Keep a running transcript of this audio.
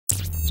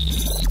Hey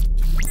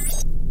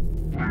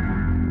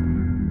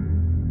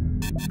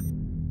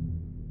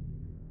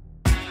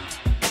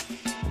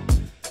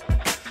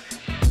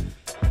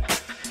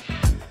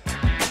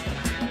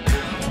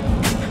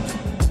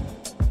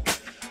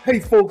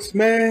folks,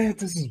 man,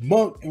 this is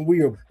Monk, and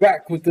we are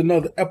back with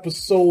another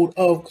episode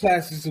of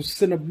Classics of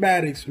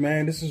Cinematics,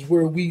 man. This is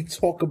where we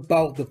talk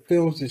about the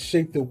films that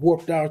shaped and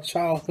warped our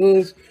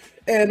childhoods.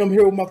 And I'm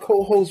here with my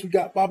co-host. We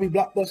got Bobby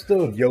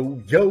Blockbuster. Yo,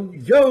 yo,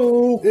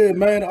 yo. Yeah,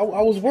 man, I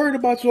was worried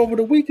about you over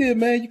the weekend,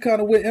 man. You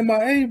kind of went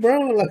MIA,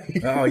 bro.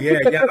 Like... Oh, yeah,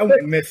 I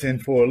went missing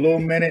for a little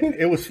minute.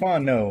 It was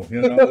fun, though.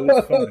 You know, it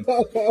was fun.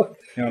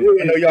 You know,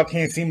 I know y'all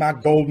can't see my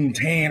golden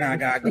tan I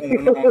got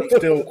going on. I'm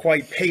still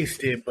quite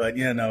pasted, but,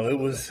 you know, it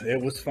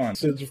was fun.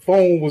 Since your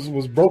phone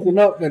was broken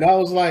up, and I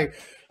was like,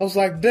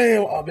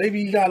 damn,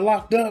 maybe you got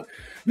locked up.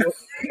 Now,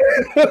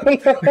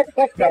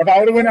 if I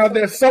would have went out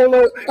there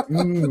solo,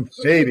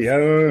 maybe. I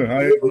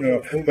don't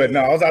know. But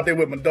no, I was out there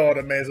with my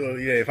daughter, man. So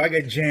yeah, if I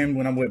get jammed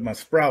when I'm with my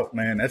sprout,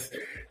 man, that's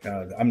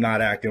I'm not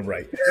acting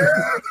right.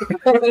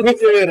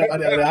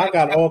 I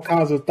got all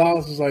kinds of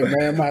thoughts. It's like,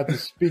 man, I might have to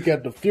speak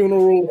at the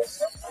funeral.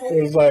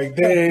 It's like,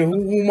 damn,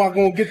 who am I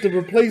gonna get to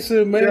replace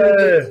him, man? Yeah.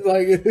 It's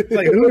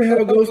like who the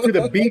hell goes to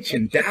the beach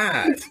and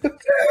dies?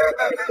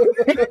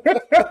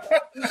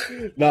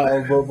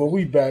 No, but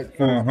we back,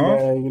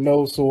 man, you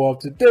know. So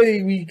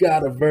today we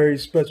got a very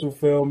special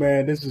film,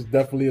 man. This is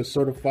definitely a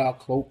certified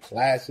cult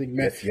classic,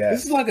 man. Yes.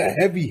 This is like a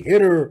heavy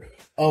hitter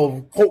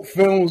of cult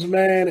films,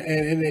 man,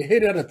 and it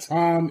hit at a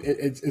time.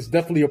 It's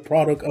definitely a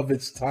product of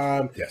its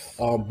time. Yes.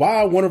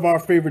 By one of our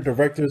favorite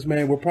directors,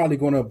 man. We're probably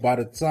gonna, by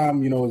the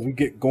time, you know, as we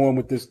get going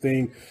with this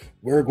thing,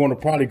 we're going to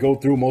probably go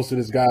through most of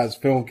this guy's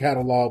film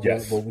catalog.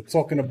 Yes. But we're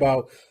talking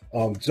about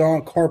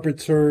John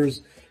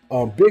Carpenter's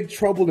Big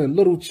Trouble in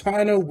Little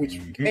China, which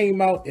came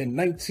out in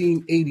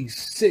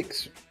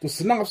 1986. The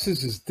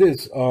synopsis is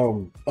this.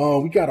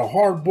 We got a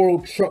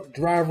hard-boiled truck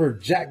driver,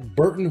 Jack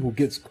Burton, who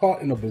gets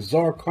caught in a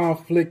bizarre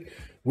conflict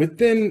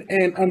within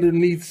and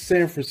underneath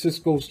San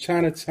Francisco's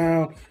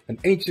Chinatown. An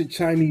ancient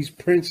Chinese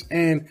prince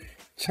and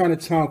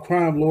Chinatown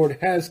crime lord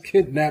has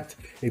kidnapped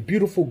a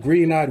beautiful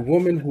green-eyed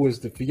woman who is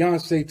the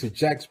fiancee to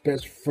Jack's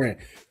best friend.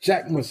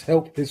 Jack must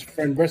help his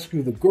friend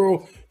rescue the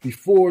girl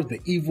before the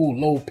evil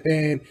Lo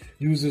Pan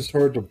uses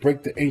her to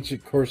break the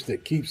ancient curse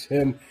that keeps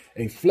him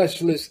a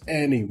fleshless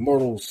and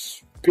immortal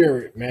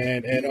spirit,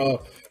 man. And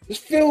this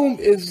film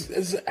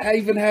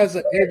even has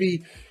a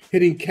heavy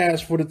hitting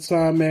cast for the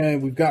time,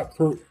 man. We've got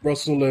Kurt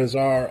Russell as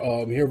our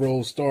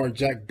hero, star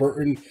Jack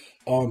Burton,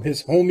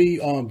 his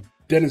homie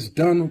Dennis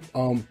Dunn,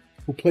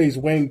 who plays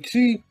Wang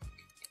Chi,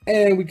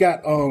 and we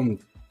got the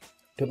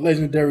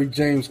legendary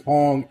James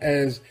Hong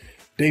as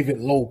David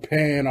Lo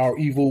Pan, our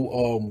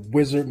evil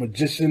wizard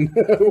magician.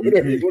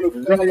 Whatever you want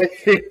to call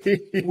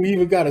it. We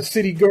even got a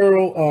city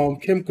girl,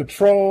 Kim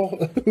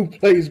Cattrall, who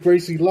plays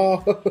Gracie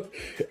Law.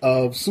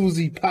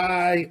 Susie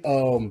Pie,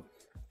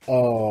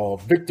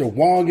 Victor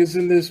Wong is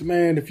in this,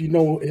 man. If you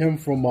know him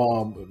from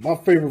my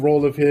favorite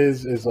role of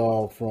his is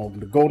from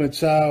The Golden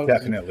Child.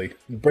 Definitely.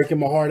 Breaking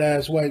My Heart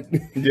Ass White.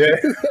 Yeah.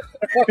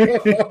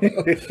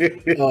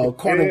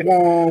 Carter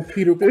Wong,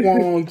 Peter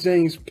Kwong,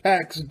 James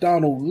Pax,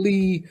 Donald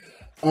Lee.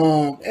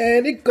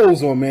 And it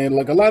goes on, man.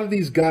 Like a lot of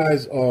these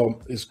guys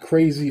is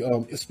crazy.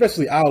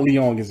 Especially Al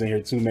Leong is in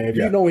here too, man. If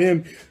you know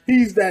him,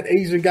 he's that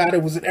Asian guy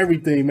that was in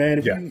everything,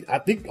 man. I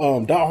think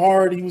Die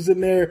Hard, he was in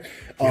there.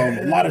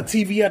 A lot of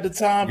TV at the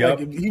time.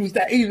 Like he was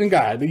that Asian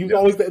guy. He was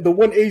always the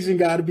one Asian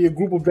guy to be a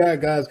group of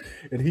bad guys,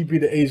 and he'd be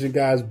the Asian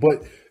guys.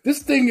 But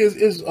this thing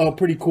is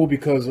pretty cool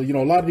because you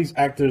know a lot of these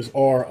actors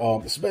are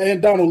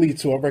and Donald Lee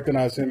too. I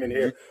recognize him in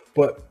here,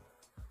 but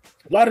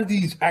a lot of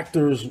these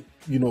actors,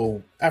 you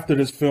know, after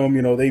this film,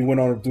 you know, they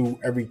went on to do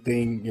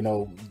everything, you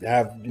know,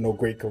 have, you know,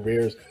 great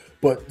careers.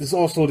 But there's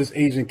also this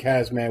Asian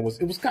cast, man.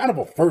 It was kind of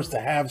a first to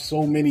have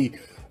so many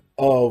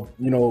of,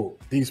 you know,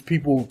 these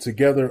people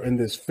together in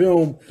this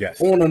film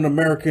on an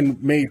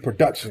American-made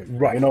production.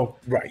 Right. You know?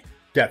 Right.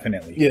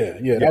 Definitely.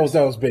 Yeah. That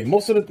was big.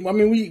 Most of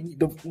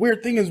the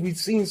weird thing is we've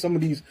seen some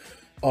of these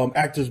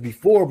actors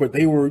before, but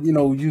they were, you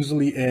know,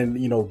 usually in,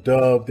 you know,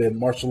 dubbed and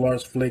martial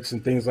arts flicks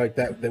and things like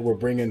that were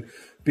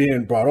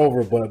being brought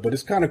over, but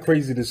it's kind of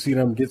crazy to see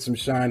them get some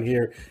shine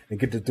here and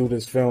get to do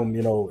this film,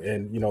 you know,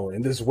 and, you know,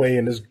 in this way,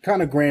 in this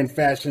kind of grand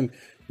fashion,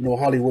 you know,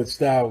 Hollywood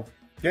style.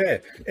 Yeah,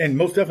 and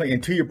most definitely,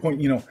 and to your point,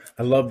 you know,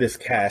 I love this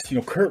cast. You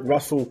know, Kurt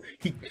Russell,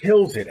 he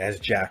kills it as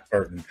Jack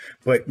Burton.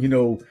 But, you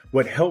know,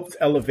 what helps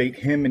elevate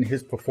him and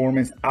his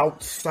performance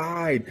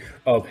outside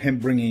of him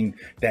bringing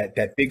that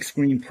big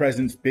screen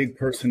presence, big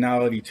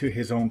personality to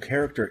his own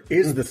character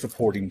is the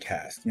supporting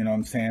cast. You know what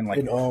I'm saying? Like,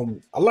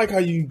 and, I like how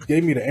you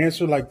gave me the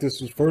answer like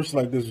this was first,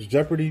 like this was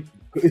Jeopardy.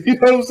 You know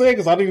what I'm saying?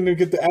 Because I didn't even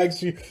get to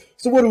ask you.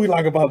 So, what do we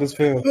like about this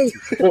film?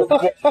 Well,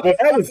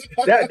 that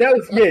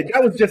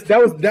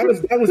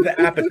was the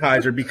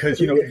appetizer, because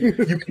you know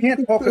you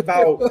can't talk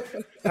about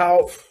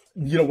how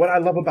what I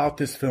love about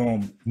this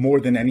film more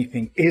than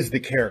anything is the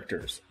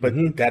characters, but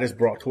that is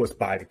brought to us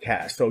by the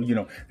cast. So,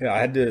 I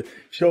had to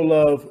show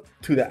love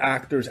to the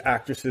actors,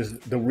 actresses,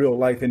 the real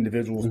life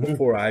individuals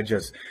before I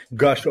just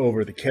gush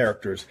over the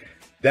characters.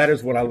 That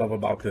is what I love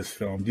about this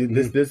film.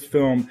 This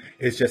film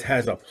just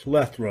has a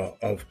plethora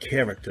of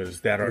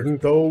characters that are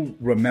so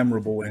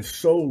memorable and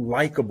so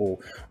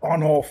likable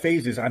on all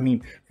phases. I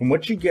mean, from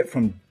what you get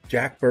from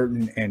Jack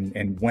Burton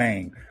and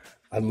Wang,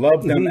 I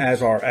love them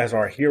as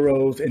our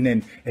heroes, and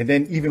then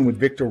even with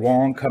Victor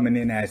Wong coming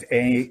in as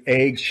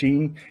Egg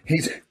Sheen,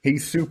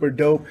 he's super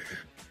dope.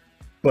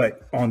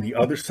 But on the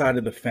other side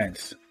of the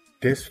fence,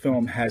 this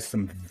film has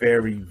some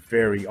very,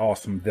 very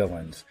awesome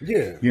villains.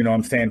 Yeah, you know what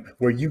I'm saying?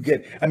 Where you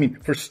get,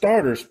 for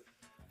starters,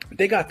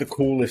 they got the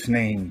coolest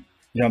name.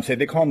 You know what I'm saying?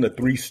 They call them the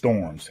Three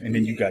Storms, and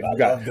then you got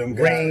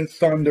rain,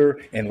 thunder,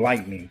 and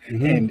lightning,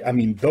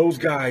 and those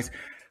guys.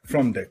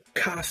 From the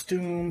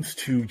costumes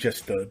to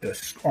just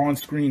the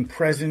on-screen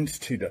presence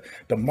to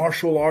the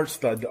martial arts,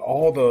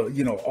 all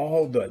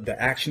the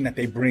action that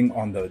they bring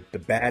on the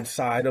bad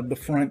side of the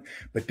front.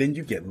 But then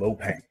you get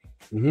Lopang,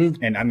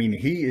 and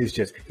he's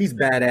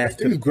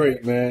badass. He's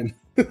great, man.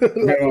 You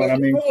know what I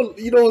mean?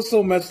 It's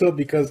so messed up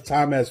because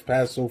time has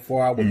passed so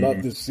far. I would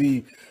love to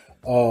see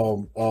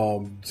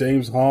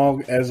James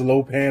Hong as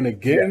Lopang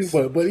again,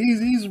 but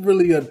he's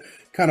really a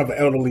kind of an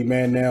elderly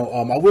man now.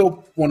 I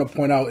will want to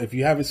point out, if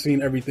you haven't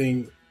seen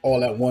Everything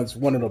All at Once,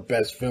 one of the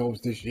best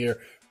films this year,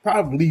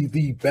 probably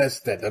the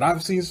best that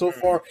I've seen so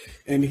far.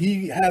 And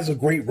he has a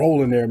great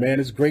role in there,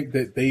 man. It's great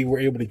that they were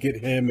able to get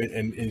him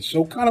and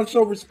show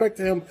respect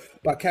to him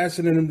by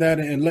casting him that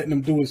and letting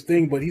him do his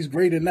thing. But he's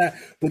great in that.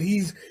 But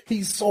he's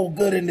so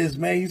good in this,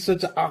 man. He's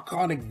such an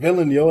iconic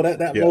villain, yo. That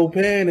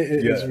Lopang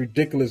is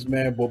ridiculous,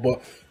 man.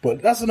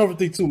 But that's another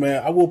thing too,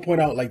 man. I will point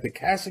out, like, the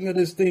casting of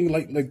this thing,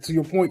 like to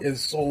your point,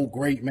 is so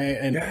great,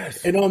 man.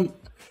 And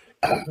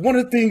one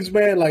of the things,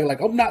 man,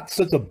 like I'm not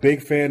such a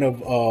big fan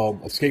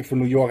of Escape from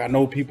New York. I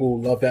know people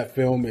love that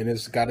film and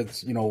it's got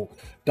its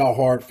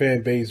diehard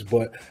fan base,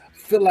 but I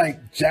feel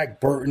like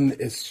Jack Burton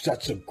is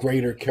such a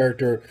greater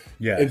character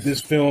in this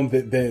film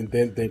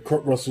than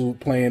Kurt Russell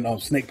playing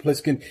Snake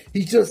Plissken.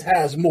 He just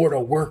has more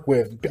to work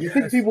with. I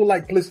think people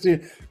like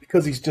Plissken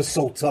because he's just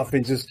so tough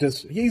and just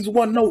he's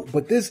one note.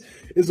 But this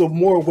is a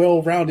more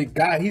well-rounded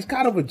guy. He's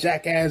kind of a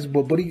jackass,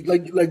 but he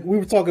like we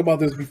were talking about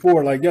this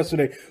before, like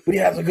yesterday. But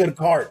he has a good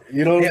heart.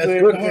 You know what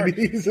I'm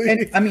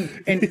saying?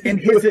 And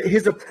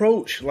his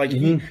approach, like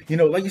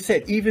like you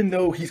said, even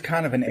though he's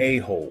kind of an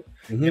a-hole.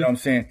 You know what I'm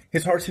saying?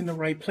 His heart's in the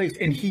right place,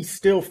 and he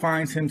still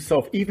finds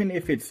himself, even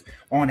if it's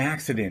on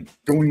accident,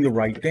 doing the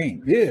right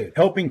thing. Yeah,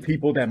 helping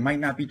people that might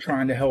not be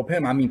trying to help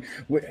him.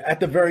 At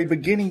the very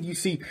beginning, you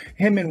see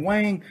him and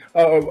Wang.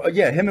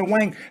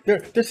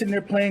 They're sitting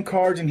there playing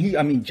cards,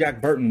 and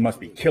Jack Burton must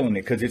be killing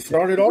it because it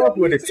started off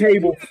with a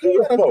table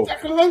full of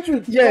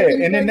folks. Yeah,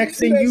 and then next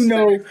thing you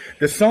know,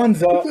 the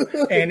sun's up,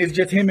 and it's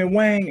just him and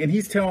Wang, and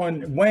he's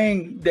telling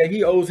Wang that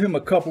he owes him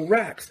a couple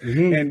racks,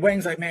 and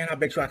Wang's like, "Man, I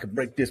bet you I could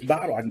break this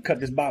bottle. I can cut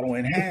this bottle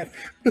in half."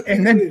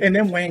 And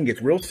then Wang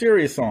gets real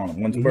serious on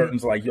him once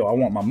Burton's like, "Yo, I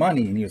want my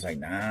money," and he was like,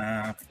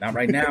 "Nah, not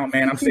right now,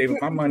 man. I'm saving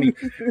my money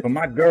for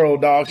my girl,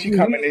 dog. She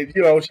coming in,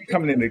 she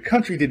coming into the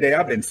country today.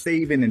 I've been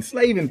saving and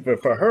slaving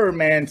for her,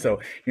 man." So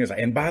he was like,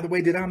 "And by the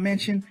way, did I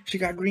mention she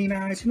got green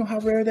eyes? You know how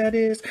rare that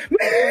is?"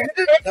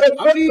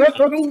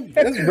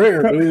 That's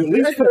rare, dude. At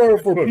least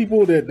for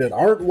people that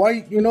aren't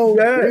white, green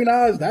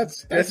eyes.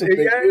 That's a big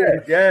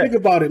deal. Yeah. Think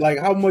about it, like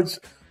how much.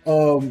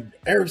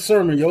 Eric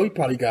Sermon, he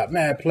probably got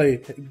mad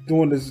play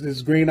doing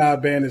this green eye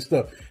band and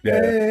stuff.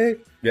 Hey.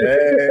 Yeah,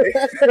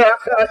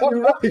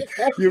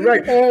 you're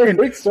right.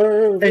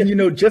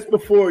 And just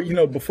before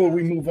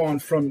we move on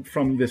from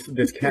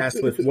this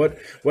cast list,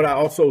 what I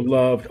also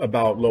loved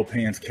about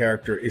Lopang's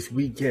character is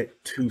we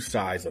get two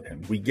sides of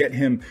him. We get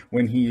him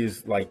when he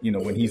is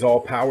when he's all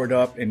powered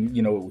up and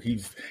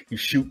he's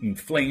shooting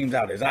flames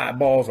out his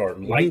eyeballs or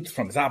lights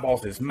from his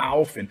eyeballs to his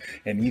mouth,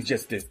 and he's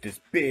just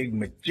this big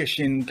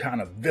magician kind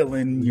of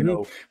villain,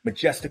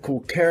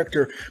 majestical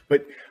character.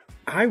 But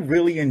I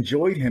really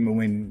enjoyed him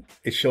when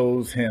it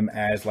shows him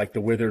as like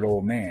the withered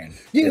old man.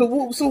 Yeah,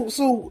 well,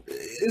 so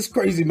it's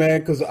crazy,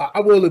 man, because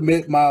I will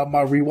admit my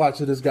rewatch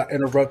of this got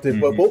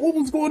interrupted. But what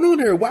was going on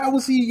there? Why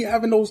was he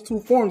having those two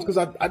forms? Because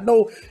I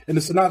know in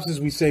the synopsis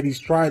we said he's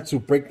trying to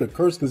break the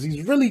curse because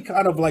he's really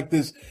kind of like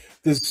this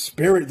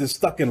spirit that's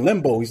stuck in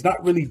limbo. He's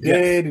not really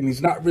dead and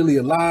he's not really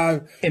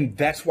alive. And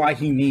that's why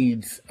he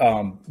needs,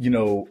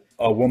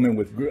 a woman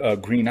with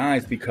green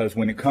eyes, because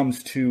when it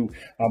comes to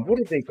what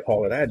did they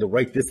call it? I had to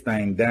write this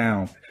thing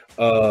down.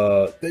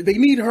 They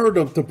need her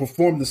to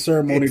perform the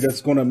ceremony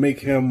that's going to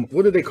make him.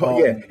 What do they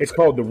call it? It's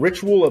called the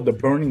Ritual of the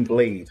Burning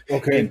Blades.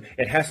 Okay, and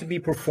it has to be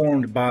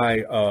performed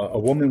by a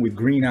woman with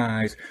green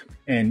eyes.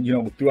 And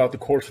throughout the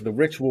course of the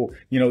ritual,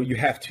 you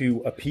have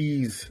to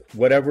appease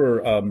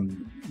whatever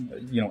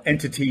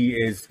entity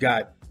is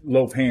got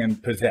Lo Pan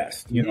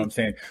possessed. You know what I'm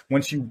saying?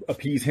 Once you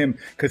appease him,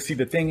 because see,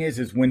 the thing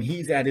is when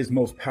he's at his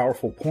most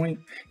powerful point,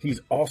 he's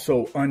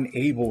also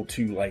unable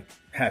to like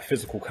have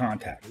physical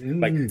contact.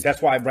 Like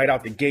that's why right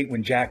out the gate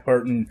when Jack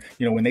Burton,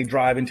 you know, when they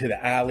drive into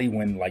the alley,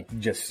 when like you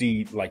just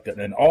see like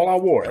an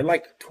all-out war at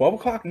like 12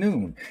 o'clock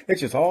noon,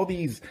 it's just all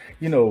these,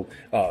 you know,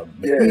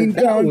 machine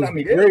guns. I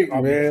mean, great,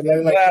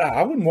 man. Like,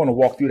 I wouldn't want to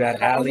walk through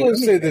that alley. I was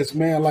gonna say this,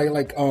 man.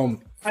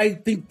 I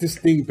think this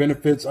thing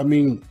benefits. I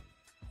mean,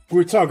 we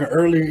were talking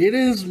earlier. It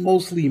is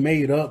mostly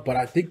made up, but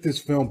I think this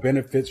film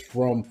benefits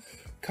from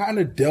kind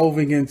of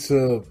delving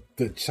into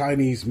the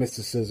Chinese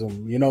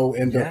mysticism, you know,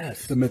 and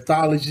the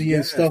mythology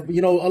and stuff.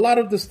 You know, a lot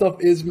of the stuff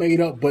is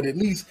made up, but at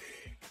least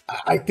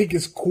I think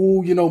it's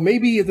cool. You know,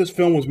 maybe if this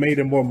film was made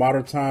in more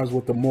modern times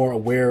with the more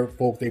aware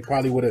folk, they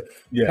probably would have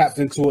tapped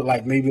into it,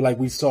 like maybe like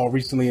we saw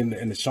recently in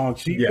the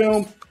Shang-Chi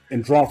film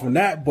and drawn from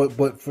that.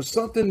 But for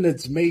something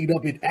that's made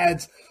up, it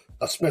adds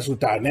a special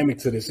dynamic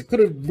to this. It could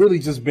have really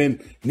just been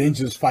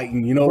ninjas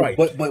fighting, you know,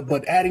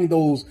 but adding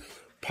those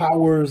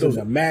powers and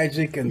the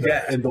magic and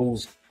and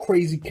those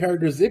crazy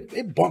characters,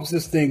 it bumps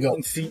this thing up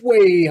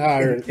way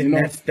higher. And you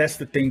know? that's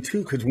the thing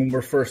too, because when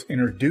we're first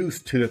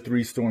introduced to the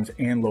Three Storms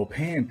and Lo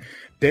Pan,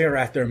 they're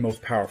at their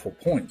most powerful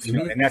points, you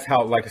know, and that's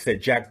how, like I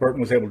said, Jack Burton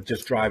was able to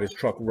just drive his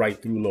truck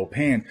right through Lo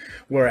Pan.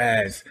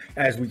 Whereas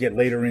as we get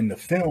later in the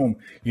film,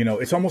 you know,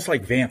 it's almost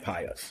like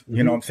vampires.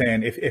 You know what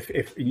I'm saying?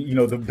 If you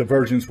know, the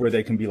versions where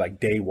they can be like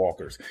day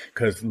walkers,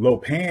 because Lo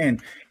Pan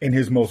in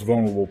his most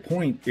vulnerable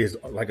point is,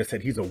 like I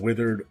said, he's a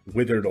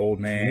withered old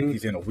man.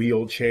 He's in a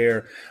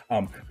wheelchair.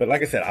 But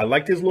like I said, I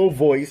liked his little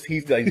voice.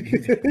 He's like,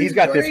 he's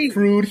got this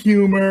crude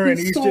humor, and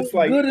he's so just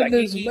like, good in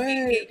this,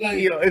 man.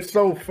 You know, it's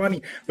so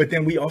funny. But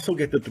then we also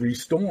get the Three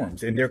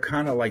Storms, and they're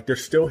kind of like, they're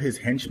still his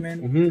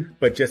henchmen,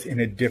 but just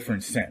in a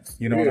different sense.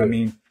 You know what I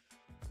mean?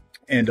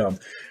 And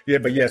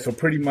so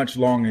pretty much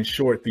long and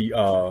short,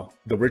 the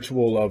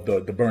ritual of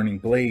the burning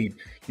blade,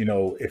 you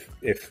know,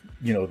 if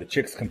you know the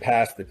chicks can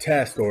pass the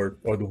test, or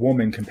the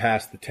woman can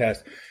pass the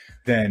test,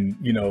 then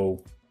you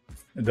know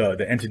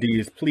the entity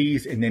is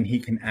pleased, and then he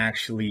can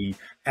actually,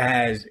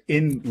 as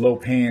in Lo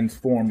Pan's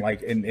form,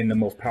 like in the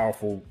most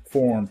powerful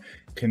form,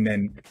 can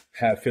then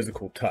have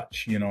physical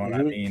touch. You know what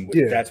I mean?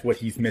 That's what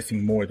he's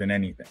missing more than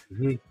anything.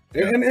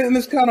 And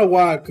it's kind of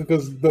why,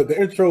 because the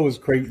intro is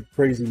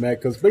crazy, man.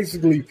 Because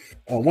basically,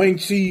 Wang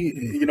Chi,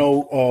 you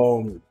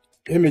know,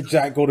 him and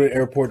Jack go to the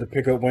airport to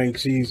pick up Wang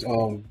Chi's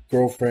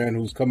girlfriend,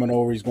 who's coming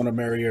over. He's going to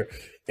marry her,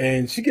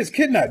 and she gets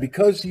kidnapped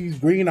because she's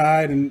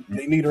green-eyed, and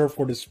they need her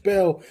for the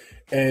spell.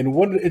 And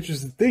one of the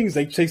interesting things,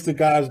 they chase the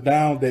guys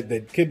down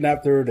that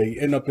kidnapped her. They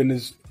end up in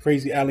this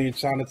crazy alley in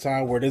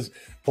Chinatown where this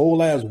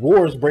whole ass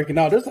war is breaking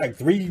out. There's like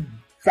 3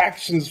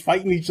 factions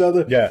fighting each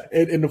other. Yeah.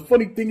 And the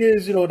funny thing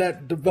is, you know,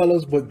 that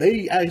develops, but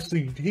they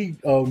actually,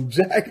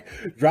 Jack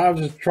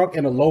drives his truck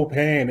in a Lo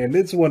Pan, and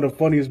it's one of the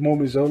funniest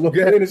moments. Lo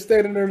Pan is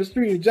standing there in the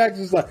street, and Jack's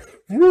just like,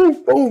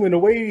 boom, boom, and the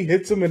way he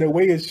hits him and the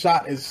way it's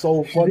shot is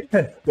so funny.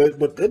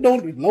 But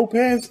Lo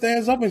Pan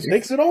stands up and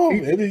takes it off.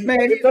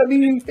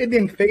 It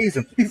didn't phase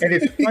him. And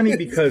it's funny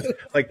because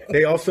like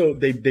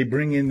they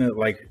bring in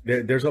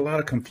there's a lot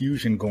of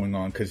confusion going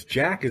on, because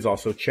Jack is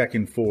also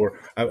checking for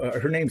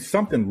her name's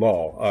something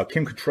Law,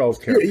 Kim Cattrall's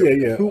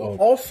character, who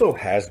also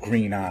has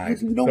green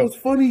eyes. You know what's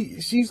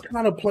funny? She's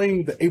kind of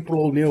playing the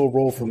April O'Neil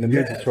role from the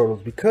Ninja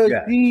Turtles, because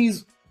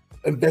he's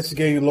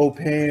investigating Lo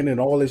Pan and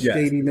all his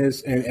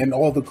shadiness and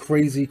all the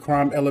crazy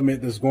crime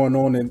element that's going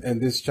on in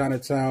this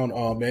Chinatown.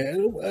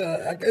 Man,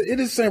 it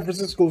is San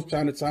Francisco's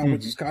Chinatown,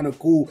 which is kind of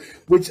cool,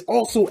 which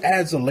also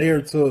adds a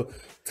layer to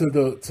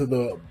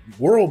the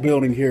world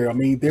building here. I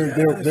mean,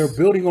 they're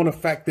building on the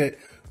fact that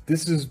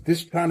this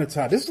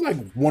Chinatown, this is like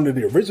one of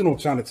the original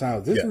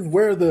Chinatowns. This is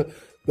where the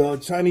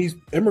Chinese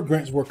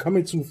immigrants were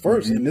coming to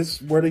first, and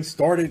this is where they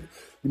started,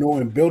 you know,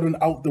 and building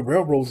out the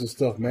railroads and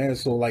stuff, man.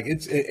 So like and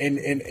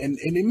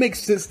it makes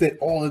sense that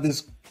all of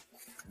this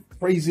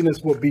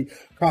craziness would be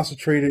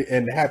concentrated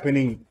and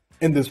happening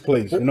in this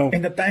place, you know.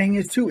 And the thing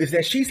is too, is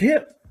that she's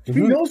hip. She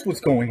knows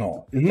what's going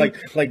on.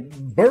 Like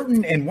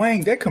Burton and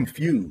Wang, they're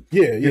confused.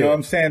 You know what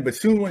I'm saying? But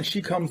soon when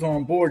she comes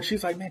on board,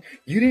 she's like, man,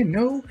 you didn't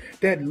know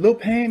that Lo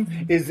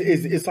Pan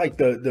is like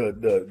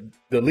the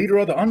leader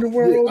of the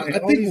underworld? I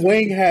think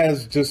Wang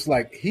has just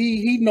like,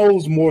 he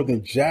knows more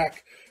than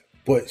Jack,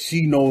 but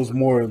she knows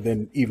more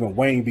than even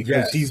Wang,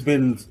 because she's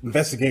been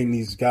investigating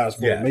these guys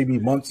for maybe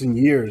months and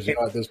years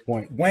at this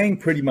point. Wang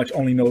pretty much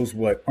only knows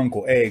what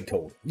Uncle Egg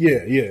told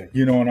him.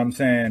 You know what I'm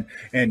saying?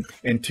 And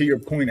to your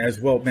point as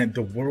well, man,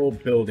 the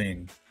world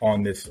building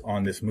on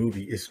this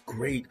movie is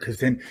great, because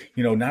then,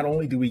 you know, not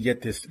only do we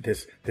get this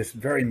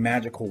very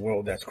magical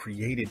world that's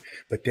created,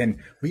 but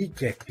then we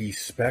get these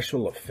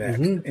special effects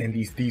and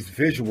these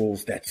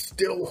visuals that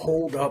still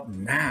hold up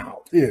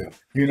now.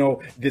 You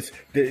know, the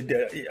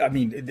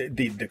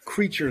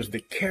creatures,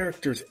 the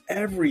characters,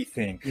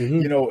 everything,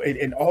 you know,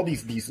 and all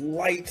these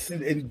lights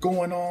and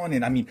going on,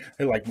 and I mean,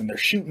 like when they're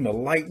shooting the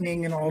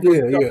lightning and all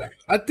that stuff.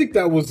 I think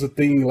that was the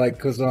thing, like,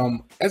 because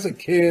as a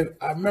kid,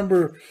 I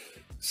remember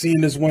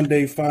seeing this one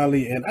day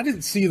finally, and I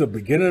didn't see the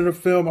beginning of the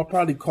film. I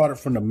probably caught it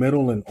from the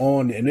middle and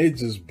on, and it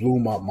just blew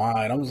my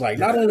mind. I was like,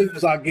 not only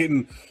was I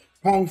getting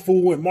kung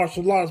fu and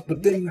martial arts,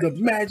 but then the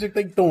magic,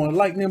 they throwing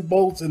lightning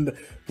bolts and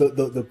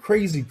the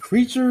crazy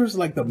creatures,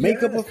 like the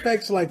makeup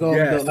effects, like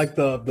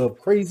the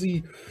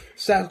crazy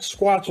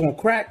Sasquatch on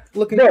crack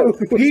looking. Bro,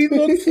 he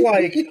looks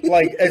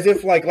like as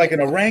if like an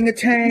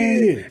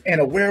orangutan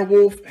and a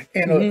werewolf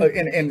and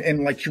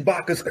and like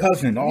Chewbacca's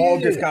cousin, all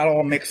just got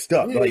all mixed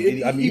up. Like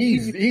I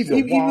mean, he's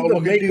a wild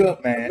looking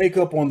dude, man.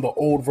 Makeup on the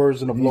old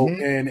version of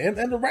Logan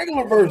and the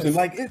regular version,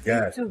 like it's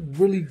just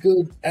really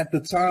good at the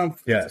time.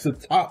 Yes, the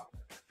top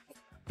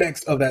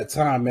of that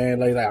time, man.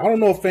 Like I don't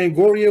know if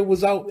Fangoria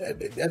was out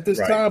at this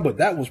time, but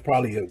that's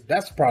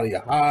probably a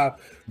high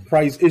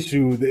price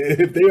issue.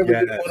 If they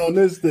ever get one on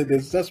this,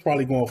 that's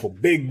probably going for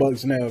big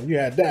bucks now. If you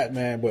had that,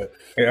 man, but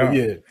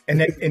yeah.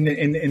 And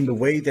in the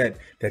way that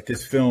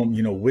this film,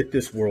 you know, with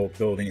this world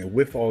building and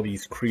with all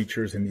these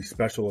creatures and these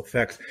special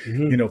effects,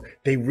 you know,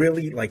 they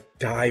really like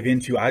dive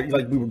into.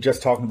 Like we were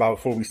just talking about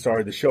before we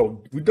started the show.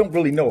 We don't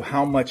really know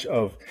how much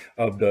of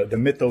the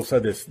mythos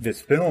of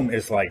this film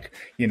is like,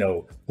 you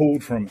know,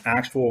 pulled from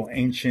actual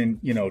ancient,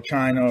 you know,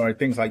 China or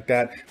things like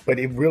that. But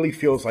it really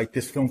feels like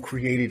this film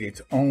created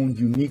its own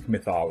unique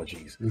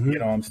mythologies. You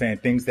know what I'm saying?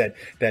 Things that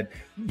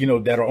you know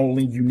that are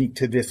only unique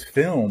to this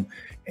film.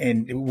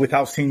 And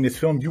without seeing this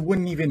film, you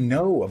wouldn't even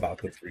know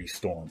about the three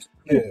storms.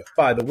 Yeah.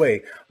 By the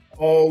way,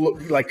 all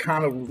look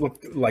kind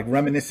of like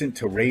reminiscent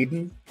to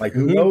Raiden. Like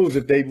who knows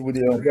if they would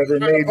ever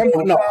made. I'm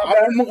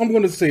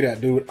going to say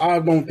that, dude. I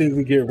don't think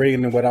we get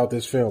Raiden without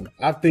this film.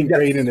 I think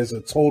Raiden is a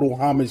total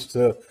homage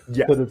to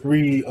the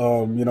three.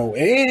 You know,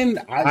 and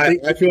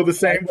I feel the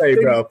same way,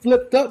 bro.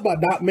 Flipped up by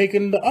not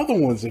making the other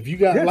ones. If you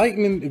got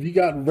lightning, if you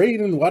got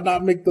Raiden, why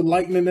not make the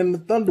lightning and the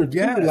thunder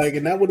too? Like,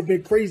 and that would have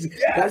been crazy.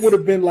 That would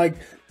have been like,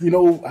 you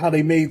know how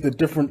they made the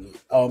different.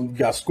 You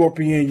got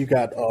Scorpion, you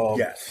got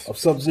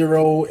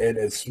Sub-Zero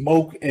and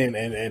Smoke and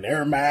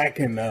Ermac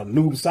and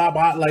Noob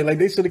Saibot. Like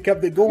they should have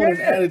kept it going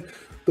and added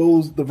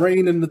the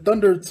rain and the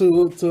thunder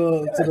to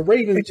the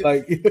Ravens.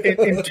 Like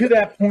and to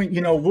that point,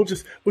 you know, we'll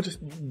just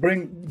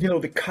bring, you know,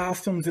 the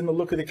costumes and the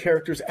look of the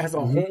characters as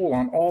a whole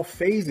on all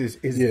phases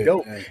is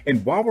dope. Man.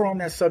 And while we're on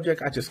that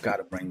subject, I just got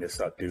to bring this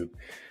up, dude.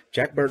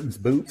 Jack Burton's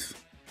boots.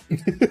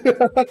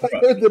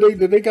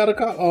 Did they got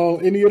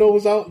any of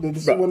those out?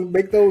 Did someone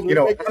make those? You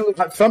know,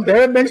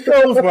 there have been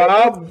shows where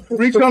I'll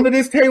reach under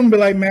this table and be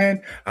like,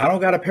 man, I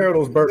don't got a pair of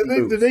those Burton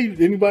boots. Did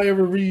anybody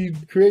ever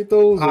recreate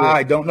those?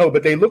 I don't know,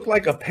 but they look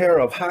like a pair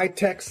of high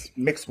techs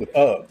mixed with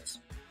Uggs.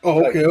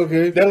 Oh,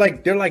 okay. They're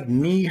like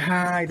knee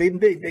high. They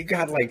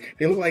got like,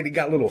 they look like they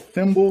got little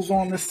thimbles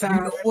on the side.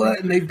 You know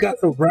what? And they've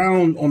got the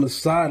round on the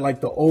side, like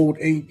the old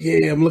eight.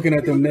 Yeah, I'm looking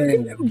at them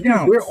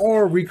now. There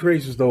are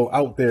recreations though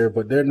out there,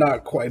 but they're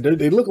not quite.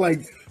 They look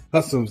like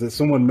customs that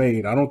someone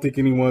made. I don't think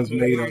anyone's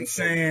made. I'm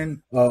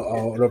saying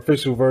an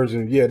official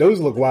version. Yeah,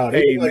 those look wild.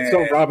 They look like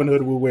something Robin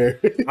Hood would wear.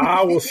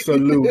 I will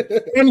salute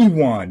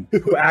anyone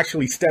who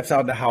actually steps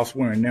out the house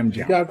wearing them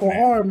jumps. You gotta go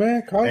hard,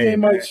 man. Kanye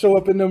might show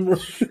up in them.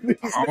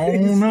 I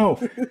don't know.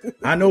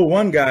 I know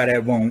one guy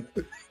that won't.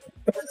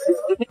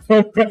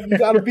 You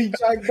gotta be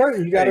Jack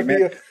Burton. You gotta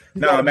be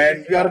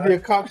You gotta be a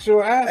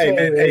cocksure asshole.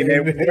 Hey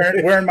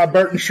man, wearing my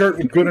Burton shirt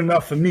was good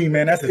enough for me,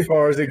 man. That's as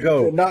far as it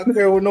goes. Not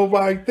care what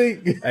nobody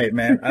think. Hey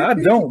man, I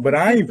don't, but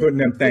I ain't putting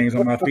them things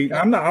on my feet.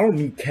 I don't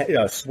need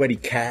sweaty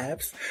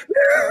calves.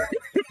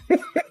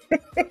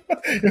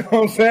 You know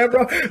what I'm saying,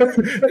 bro?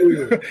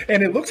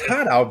 And it looks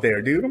hot out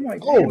there, dude. I'm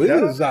like, it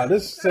is hot.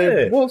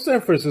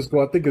 San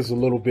Francisco, I think it's a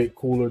little bit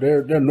cooler.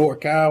 They're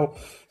NorCal,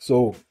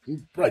 so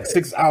like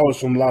 6 hours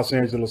from Los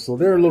Angeles, so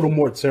they're a little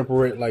more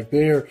temperate. Like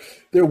their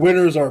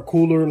winters are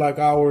cooler like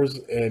ours,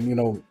 and you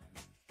know,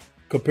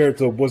 compared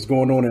to what's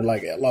going on in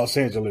like Los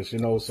Angeles, you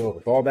know. So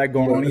with all that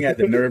going on, he had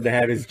the nerve to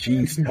have his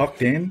jeans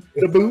tucked in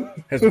the boot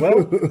as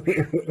well.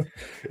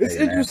 It's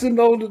interesting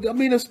though. I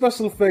mean, the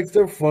special effects,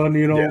 they're fun,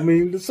 you know. I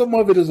mean, some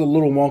of it is a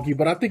little wonky,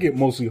 but I think it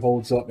mostly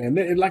holds up.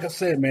 And like I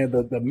said, man,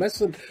 the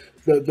message,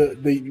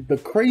 the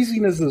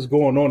craziness that's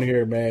going on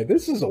here, man.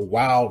 This is a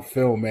wild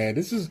film, man.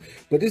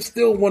 But it's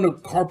still one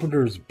of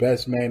Carpenter's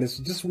best, man. It's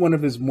just one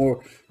of his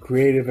more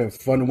creative and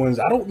fun ones.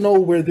 I don't know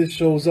where this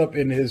shows up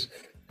in his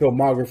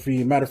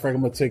filmography. Matter of fact,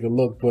 I'm gonna take a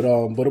look. But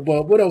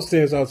what else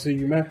stands out to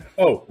you, man?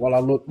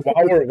 While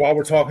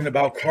we're talking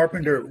about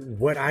Carpenter,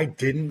 what I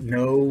didn't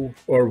know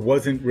or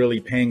wasn't really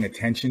paying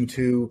attention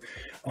to,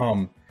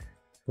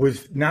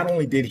 was not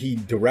only did he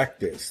direct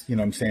this, you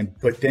know what I'm saying,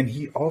 but then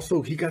he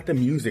got the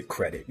music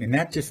credit, and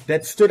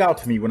that stood out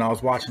to me when I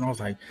was watching. I was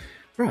like,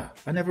 bruh,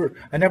 I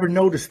never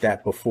noticed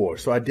that before.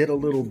 So I did a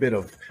little bit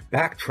of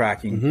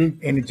backtracking,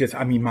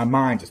 and my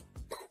mind just,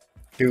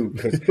 dude,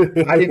 because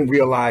I didn't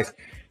realize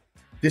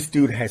this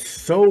dude has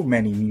so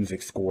many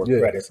music score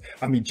credits.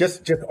 I mean,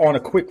 just on a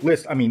quick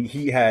list, I mean,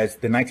 he has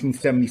the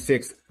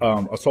 1976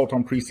 Assault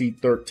on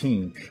Precinct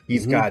 13.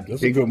 He's got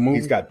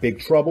he's got Big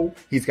Trouble.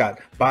 He's got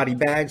Body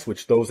Bags,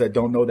 which those that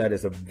don't know, that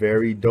is a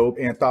very dope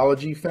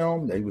anthology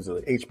film. It was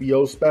an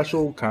HBO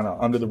special, kind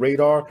of under the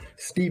radar.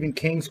 Stephen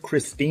King's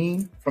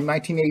Christine from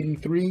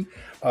 1983.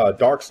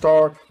 Dark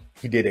Star.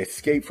 He did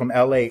Escape from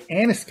LA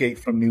and Escape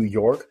from New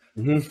York.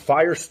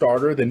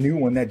 Firestarter, the new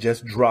one that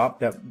just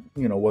dropped, that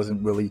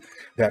wasn't really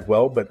that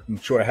well, but I'm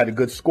sure it had a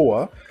good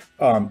score.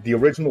 The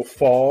original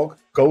Fog,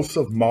 Ghosts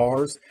of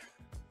Mars,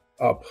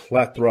 a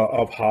plethora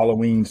of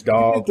Halloween's,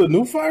 dog. The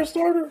new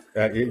Firestarter?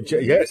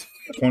 Yes,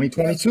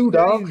 2022,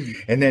 dog.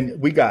 And then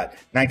we got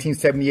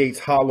 1978's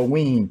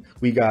Halloween.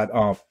 We got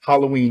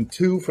Halloween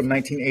 2 from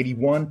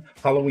 1981,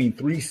 Halloween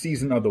 3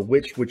 Season of the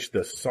Witch, which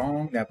the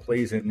song that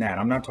plays in that,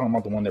 I'm not talking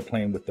about the one they're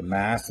playing with the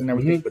masks and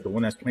everything, but the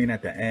one that's playing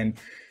at the end.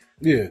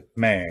 Yeah,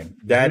 man,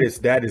 that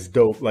is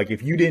dope. Like,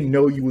 if you didn't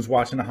know you was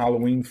watching a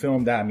Halloween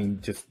film,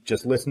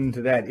 just listening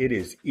to that, it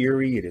is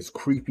eerie, it is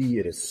creepy,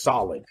 it is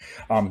solid.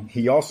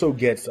 He also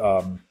gets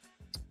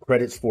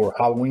credits for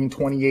Halloween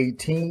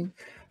 2018,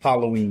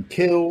 Halloween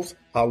Kills,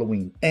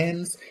 Halloween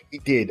Ends. He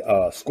did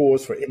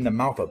scores for In the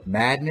Mouth of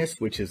Madness,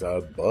 which is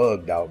a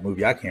bugged out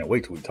movie. I can't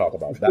wait till we talk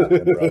about that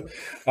one,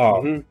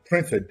 bro.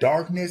 Prince of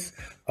Darkness.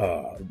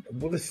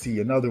 Let's see,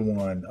 another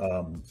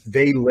one.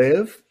 They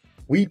Live.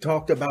 We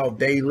talked about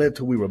They Live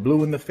till we were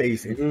blue in the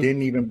face and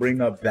didn't even bring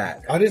up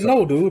that. I didn't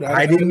know, dude.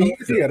 I didn't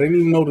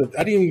even know that.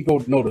 I didn't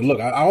even know that. Look,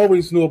 I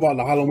always knew about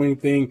the Halloween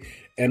thing.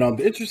 And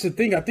the interesting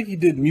thing, I think he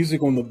did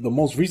music on the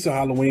most recent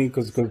Halloween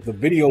because the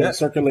video was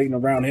circulating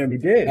around him. He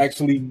did.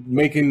 Actually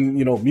making,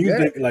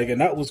 music,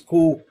 and that was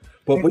cool.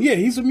 But yeah,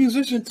 he's a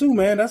musician too,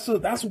 man.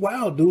 That's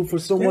wild, dude, for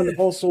someone to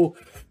also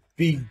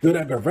be good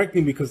at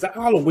directing, because that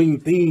Halloween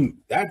theme,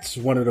 that's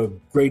one of the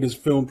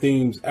greatest film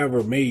themes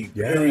ever made.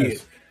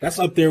 Period. That's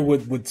up there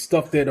with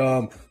stuff that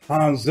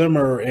Hans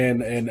Zimmer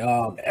and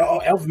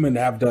Elfman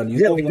have done.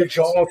 Like the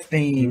Jaws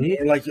theme,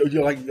 like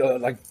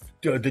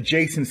the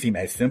Jason theme,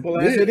 as simple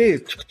as it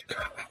is.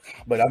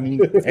 But I mean,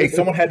 hey,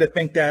 someone had to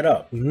think that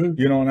up.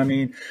 You know what I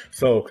mean?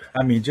 So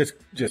I mean, just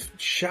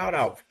shout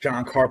out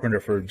John Carpenter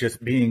for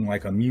just being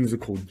like a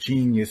musical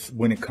genius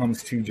when it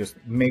comes to just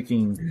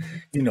making,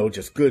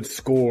 just good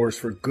scores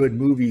for good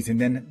movies, and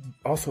then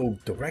also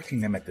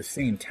directing them at the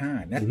same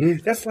time.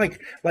 That's like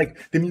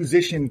the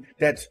musician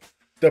that's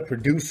the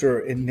producer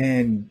and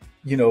then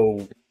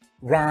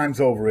rhymes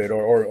over it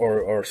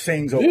or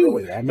sings over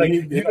it. I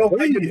mean,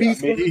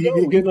 he's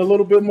getting a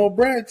little bit more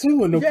bread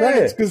too in the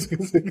credits because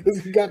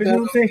he got that. You know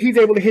what I'm saying? He's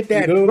able to hit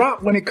that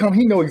drop when it comes.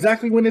 He know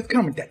exactly when it's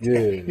coming.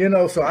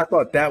 So I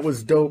thought that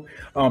was dope.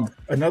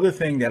 Another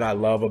thing that I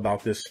love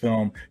about this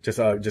film,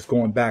 just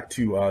going back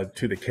to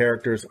the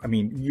characters. I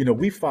mean,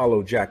 we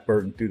follow Jack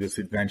Burton through this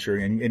adventure,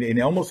 and it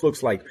almost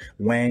looks like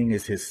Wang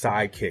is his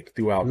sidekick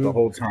throughout the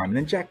whole time. And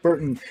then Jack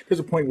Burton, there's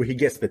a point where he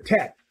gets the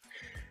tech.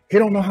 He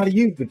don't know how to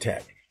use the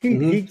tech.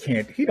 He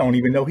can't. He don't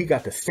even know he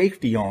got the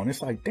safety on.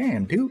 It's like,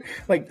 damn, dude.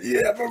 Like, you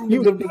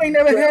ain't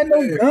never had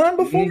no gun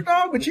before,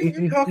 dog. But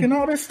you talking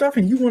all this stuff,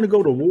 and you want to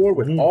go to war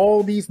with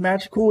all these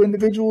magical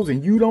individuals,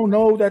 and you don't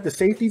know that the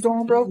safety's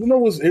on, bro. You know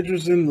what's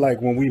interesting? Like,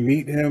 when we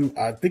meet him,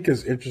 I think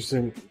it's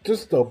interesting.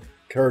 Just the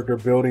character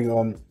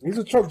building. He's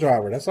a truck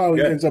driver. That's how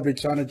he ends up in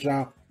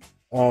Chinatown.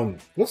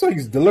 Looks like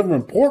he's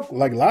delivering pork,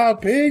 like live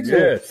pigs.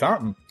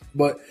 Something.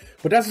 But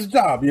that's his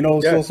job,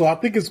 So I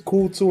think it's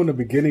cool too. In the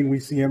beginning, we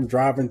see him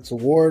driving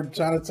toward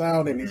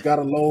Chinatown, and he's got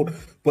a load,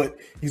 but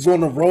he's on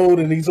the road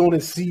and he's on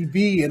his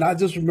CB. And I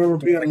just remember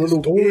being a little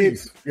kid,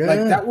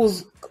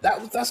 like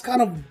that's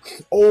kind of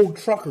old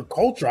trucker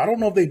culture. I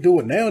don't know if they do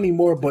it now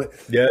anymore, but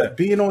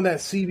being on that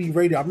CB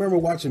radio, I remember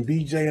watching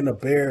BJ and the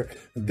Bear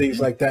and things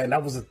like that, and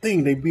that was the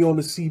thing. They'd be on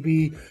the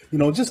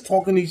CB, just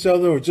talking to each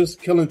other or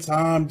just killing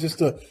time, just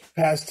to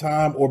pass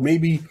time, or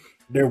maybe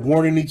they're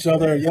warning each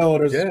other,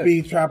 there's a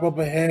speed trap up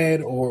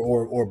ahead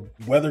or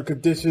weather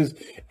conditions.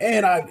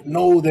 And I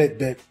know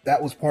that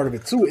was part of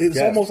it too. It's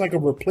almost like a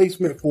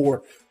replacement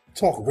for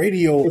talk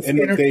radio in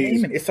the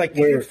days. It's like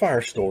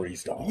campfire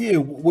stories, though. Yeah,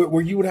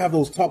 where you would have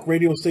those talk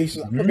radio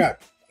stations. I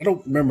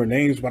don't remember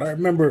names, but I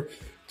remember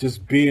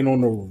just being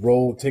on the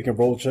road, taking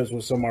road trips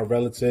with some of my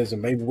relatives,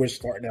 and maybe we're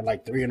starting at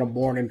like 3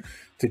 a.m.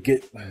 to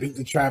beat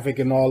the traffic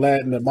and all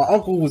that. And then my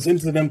uncle was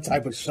into them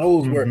type of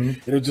shows where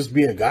it'll just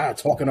be a guy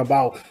talking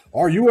about,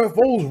 are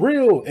UFOs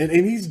real? And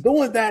he's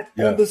doing that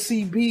on the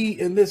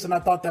CB and this. And I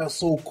thought that was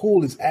so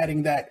cool, is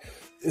adding that.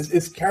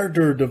 It's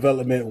character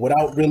development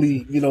without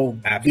really,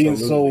 being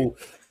so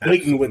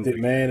blatant with it,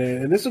 man.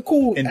 And it's a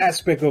cool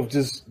aspect of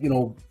just,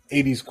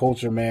 80s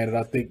culture, man. And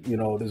I think,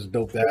 this is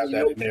dope to have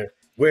that in there.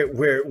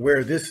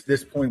 Where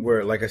this point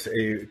where, like I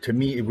say, to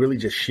me, it really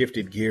just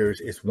shifted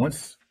gears is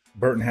once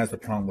Burton has the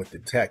problem with the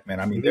tech, man.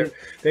 I mean,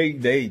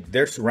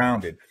 they're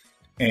surrounded,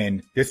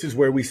 and this is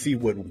where we see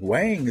what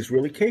Wang is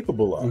really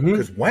capable of,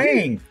 because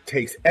Wang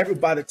takes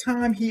by the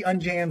time he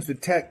unjams the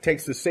tech,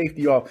 takes the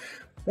safety off,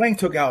 Wang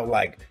took out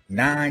like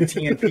 9,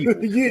 10 people.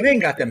 Wang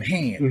got them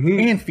hands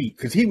and feet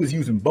because he was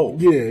using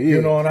both.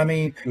 You know what I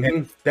mean?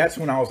 And that's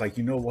when I was like,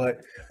 you know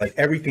what? Like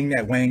everything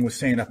that Wang was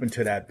saying up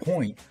until that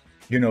point,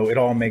 you know, it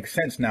all makes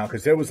sense now.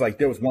 Because there was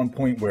one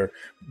point where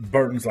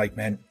Burton's like,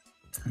 man,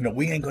 you know,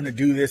 we ain't gonna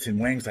do this, and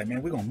Wang's like,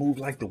 man, we're gonna move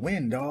like the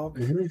wind, dog.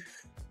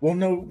 Well,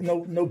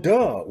 no,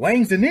 duh.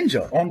 Wang's the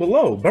ninja on the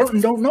low.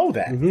 Burton don't know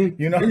that,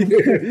 you know?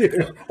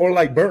 Or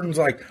like Burton's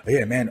like,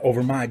 yeah, man,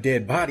 over my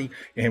dead body.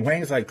 And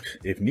Wang's like,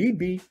 if need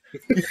be.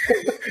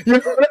 You know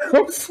what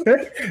I'm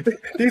saying?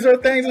 These are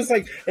things, it's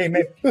like, hey,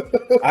 man,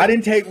 I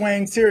didn't take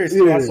Wang serious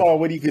until I saw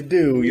what he could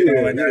do, you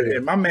know?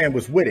 And my man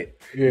was with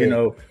it, you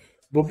know?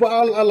 But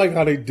I like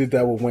how they did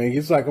that with Wang.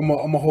 It's like I'm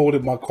gonna hold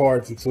it my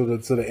cards until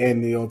the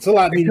end, you know, until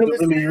I need to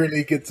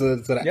really get to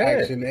the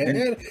action.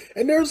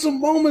 And there's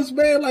some moments,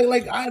 man,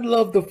 like I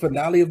love the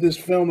finale of this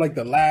film, like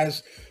the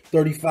last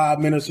 35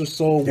 minutes or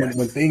so when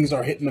things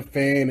are hitting the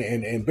fan,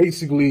 and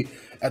basically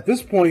at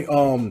this point,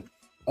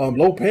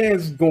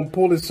 Lopez gonna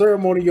pull his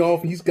ceremony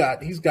off. He's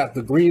got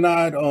the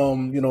green-eyed,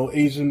 you know,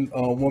 Asian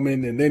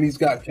woman, and then he's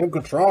got Kim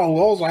Cattrall, who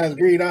also has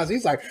green eyes.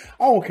 He's like,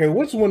 I don't care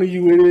which one of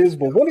you it is,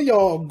 but one of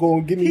y'all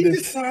gonna give me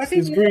this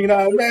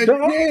green-eyed man.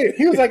 Yeah.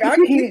 He was like, I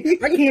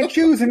can't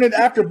choose. And then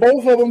after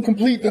both of them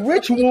complete the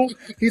ritual,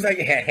 he's like,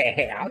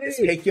 hey, I'll just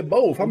take you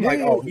both. I'm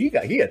like, oh, he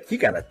got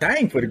a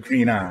thing for the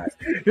green eyes.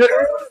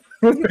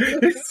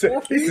 He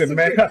said,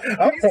 man,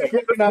 I'm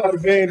not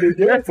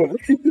abandoned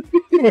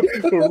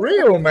for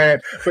real, man.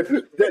 But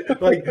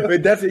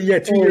that's it. Yeah,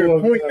 to your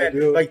point,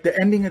 man. Like the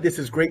ending of this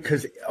is great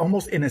because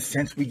almost in a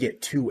sense we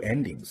get two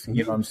endings.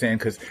 You know what I'm saying?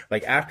 Because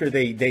like after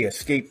they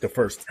escape the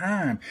first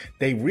time,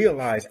 they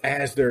realize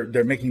as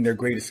they're making their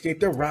great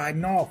escape, they're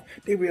riding off.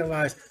 They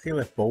realize they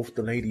left both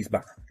the ladies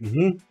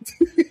behind.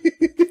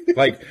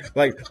 Like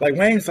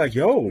Wayne's like,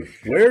 yo,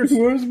 where's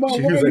my wife?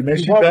 She was like, man,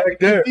 she's back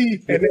there.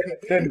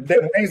 And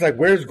then Wayne's like,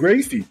 where's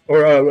Gracie?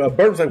 Or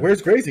Burton's like,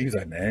 where's Gracie? He's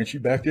like, man,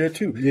 she's back there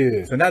too.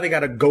 Yeah. So now they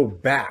got to go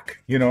back.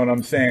 You know what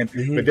I'm saying?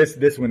 But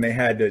this one they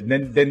had to.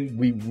 Then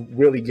we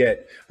really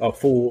get a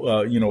full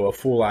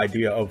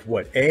idea of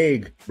what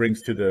Egg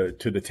brings to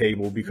the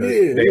table because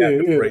they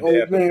have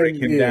to break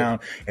him down.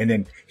 And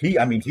then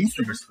he's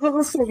super.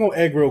 Let's talk on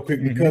Egg real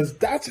quick because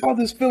that's how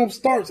this film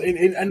starts.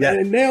 And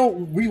now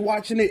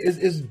rewatching it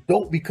is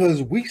dope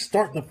because we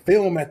start the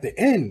film at the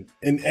end,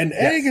 and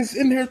Egg is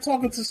in there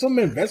talking to some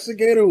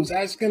investigator who's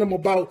asking him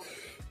about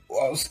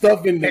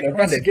stuff, and the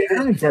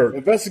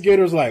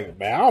investigator's like,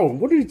 man,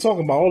 what are you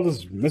talking about? All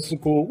this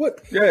mystical,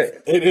 what? Yeah,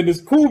 and it's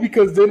cool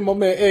because then my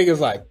man Egg is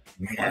like,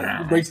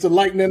 breaks the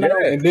lightning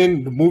out, and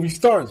then the movie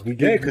starts. We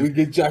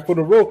get Jack on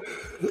the road.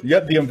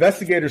 Yep, the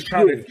investigator's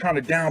trying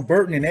to down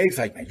Burton, and Egg's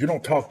like, man, you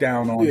don't talk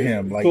down on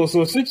him. Like,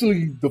 so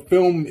essentially, the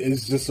film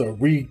is just a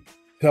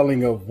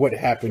retelling of what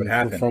happened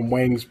from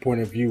Wang's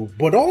point of view,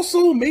 but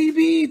also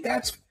maybe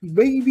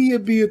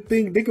it'd be a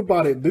thing. Think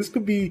about it. This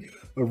could be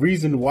a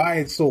reason why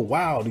it's so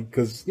wild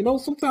because, you know,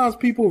 sometimes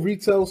people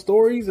retell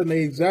stories and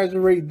they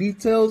exaggerate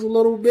details a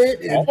little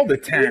bit. All the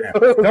time.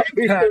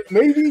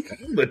 Maybe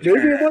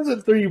it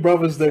wasn't three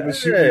brothers that were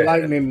shooting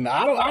lightning.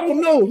 I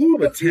don't know who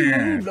the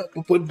time.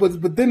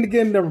 But then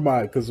again, never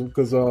mind because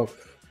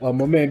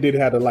my man did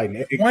have the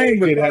lightning. Wayne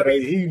did have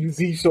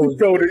he showed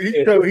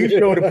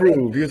to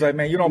prove. He was like,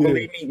 man, you don't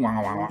believe me?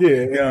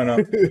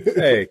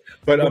 Hey,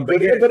 but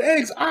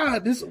Egg's eye,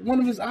 this one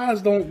of his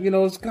eyes don't, you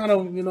know, it's kind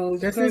of, you know,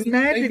 that's his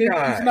magic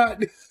eye. It's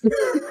not.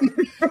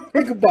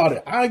 Think about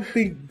it. I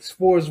think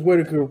Forrest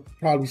Whitaker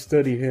probably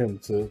studied him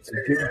to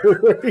get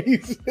where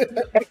he's.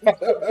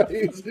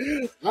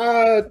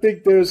 I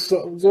think there's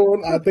something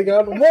going. I think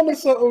I'm on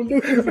something,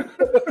 dude.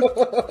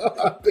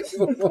 I think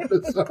I'm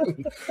on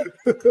something.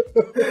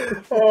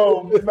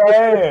 Oh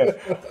man.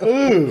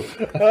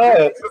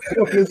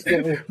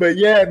 But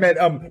yeah,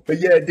 man. But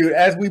yeah, dude,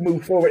 as we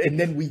move forward, and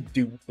then we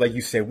do, like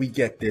you said, we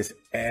get this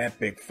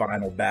epic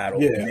final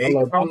battle. Yeah, and they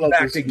come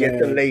back to get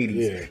the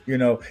ladies. You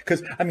know,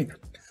 because I mean,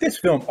 this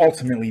film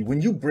ultimately,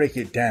 when you break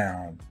it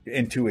down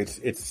into its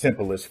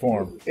simplest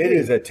form, it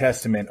is a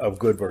testament of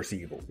good versus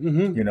evil.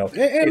 You know,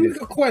 and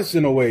it's a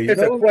question away.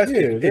 It's a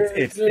question.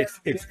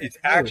 It's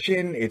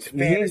action. It's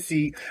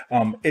fantasy.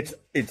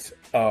 It's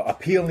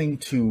appealing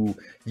to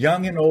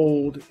young and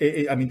old.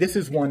 I mean, this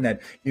is one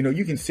that, you know,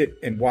 you can sit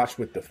and watch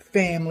with the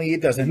family.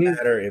 It doesn't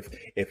matter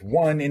if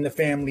one in the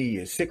family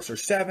is 6 or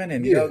 7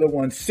 and the other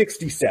one's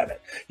 67.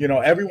 You know,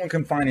 everyone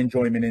can find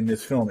enjoyment in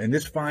this film. And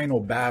this final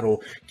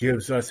battle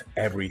gives us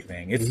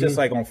everything. It's just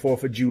like on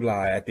 4th of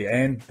July at the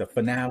end, the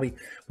finale,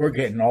 we're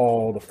getting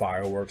all the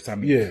fireworks. I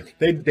mean,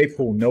 they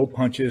pull no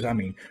punches. I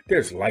mean,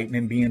 there's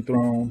lightning being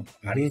thrown,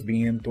 bodies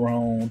being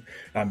thrown,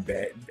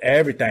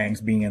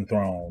 everything's being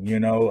thrown, you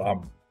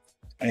know,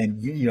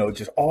 and, you know,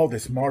 just all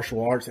this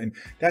martial arts. And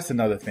that's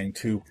another thing,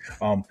 too.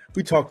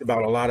 We talked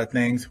about a lot of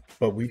things,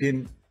 but we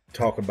didn't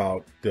talk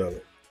about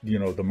the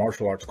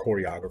martial arts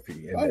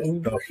choreography.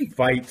 And the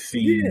fight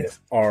scenes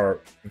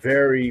are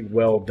very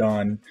well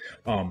done.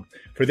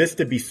 For this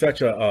to be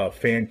such a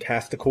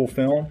fantastical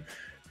film,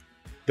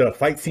 the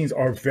fight scenes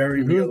are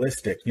very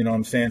realistic. You know what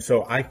I'm saying?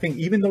 So I think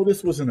even though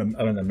this was an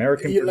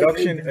American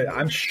production,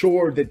 I'm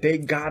sure that they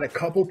got a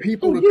couple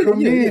people to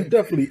come in. Yeah,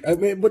 definitely. I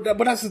mean, but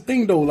that's the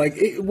thing though. Like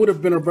it would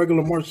have been a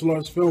regular martial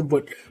arts film,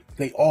 but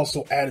they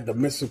also added the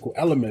mystical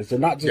elements. They're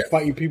not just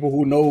fighting people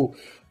who know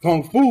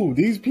kung fu.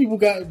 These people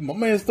got my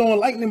man's throwing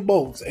lightning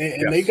bolts,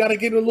 and they got to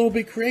get a little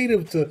bit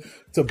creative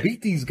to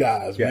beat these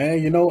guys,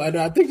 man. You know, and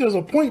I think there's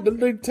a point that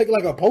they take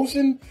like a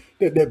potion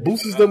that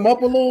boosts them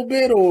up a little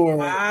bit,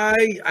 or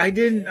I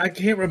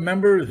can't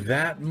remember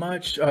that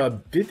much.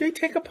 Did they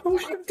take a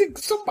potion? I think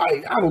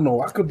somebody, I don't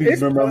know. I could be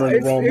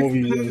remembering the wrong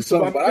movie or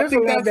something, but I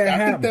think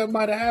that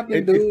might have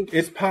happened, dude.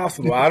 It's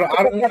possible. I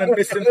don't want to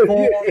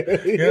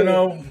misinform, you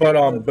know,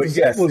 but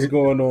yes, what's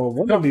going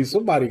on?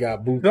 Somebody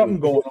got boosted. Something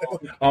going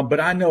on. But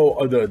I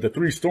know the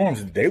three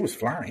storms, they was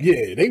flying.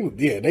 Yeah, they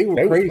were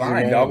crazy,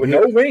 flying, man. dog, with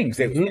no wings.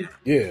 They was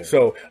yeah.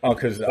 So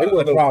because they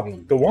were a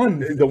problem. The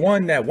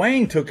one that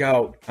Wang took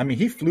out. I mean,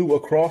 he flew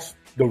across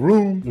the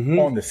room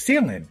on the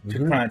ceiling to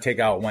try and take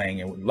out Wang,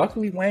 and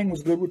luckily Wang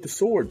was good with the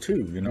sword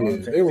too. You know, what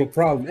I'm saying? They were a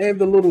problem, and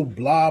the little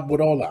blob with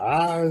all the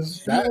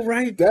eyes.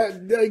 Right.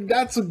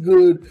 That's a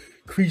good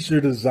creature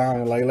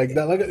design. Like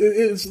that. Like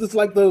it's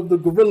like the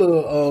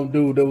gorilla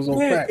dude that was on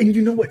crack. And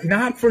you know what?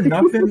 Not for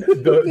nothing,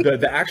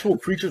 the actual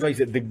creatures, like I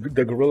said, the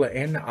gorilla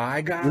and the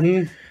eye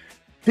guy.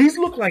 These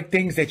look like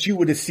things that you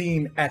would have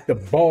seen at the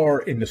bar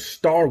in the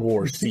Star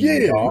Wars scene.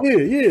 They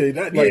were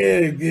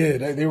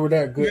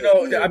that good. You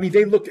know, I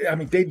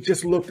mean, they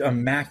just looked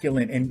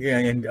immaculate.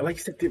 And like I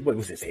said, what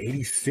was this,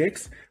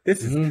 86?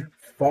 This is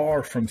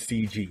far from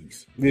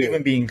CGs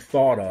even being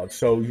thought of.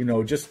 So, you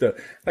know, just like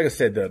I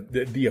said,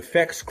 the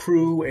effects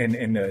crew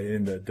and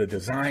the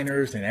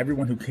designers and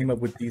everyone who came up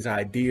with these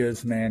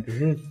ideas,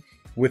 man,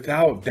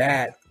 without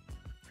that,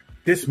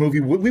 this movie,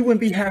 we wouldn't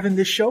be having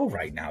this show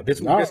right now. This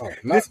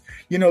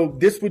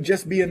would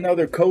just be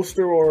another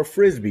coaster or a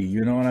frisbee.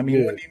 You know what I mean?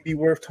 It wouldn't even be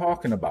worth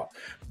talking about.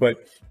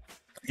 But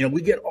you know,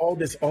 we get all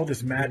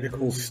this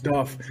magical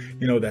stuff,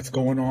 you know, that's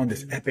going on,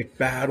 this epic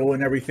battle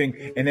and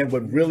everything. And then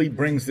what really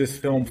brings this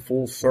film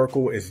full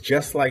circle is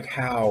just like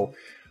how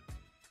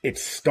it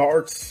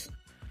starts,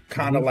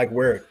 kind of like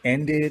where it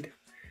ended.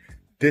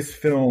 This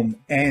film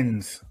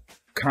ends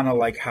kind of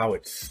like how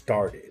it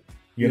started.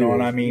 You know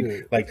what I mean? Yeah.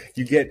 Like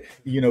you get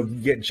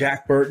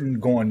Jack Burton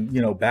going,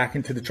 you know, back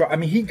into the truck. I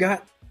mean, he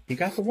got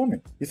the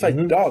woman. It's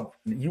like, dog,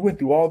 you went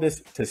through all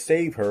this to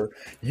save her.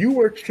 You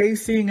were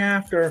chasing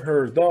after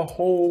her the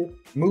whole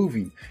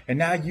movie, and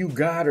now you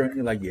got her. And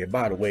you're like, yeah,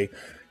 by the way,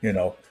 you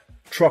know,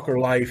 trucker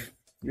life.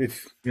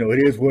 It's, you know,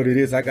 it is what it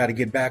is. I got to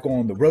get back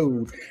on the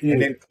road.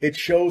 And then it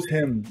shows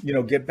him, you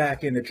know, get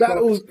back in the truck.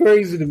 That was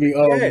crazy to me.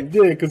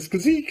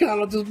 Because he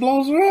kind of just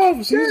blows her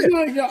off. She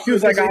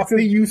was like, I'll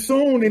see you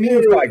soon. And he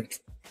was like,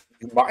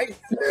 right?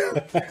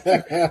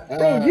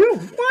 Bro,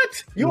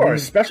 you are a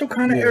special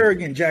kind of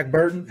arrogant, Jack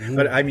Burton.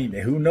 But I mean,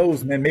 who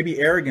knows, man? Maybe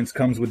arrogance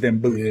comes with them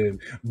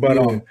boots.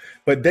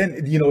 But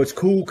then, you know, it's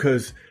cool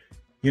because,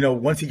 you know,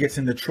 once he gets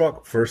in the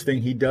truck, first thing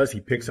he does, he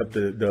picks up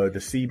the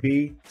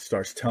CB,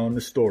 starts telling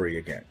the story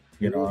again.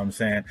 You know what I'm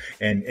saying?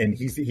 And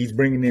he's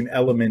bringing in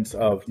elements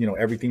of, you know,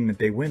 everything that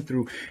they went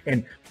through.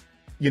 And,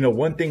 you know,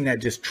 one thing that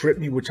just tripped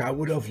me, which I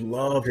would have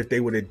loved if they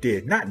would have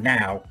did, not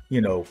now,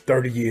 you know,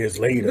 30 years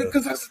later.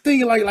 Because that's the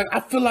thing, like I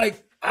feel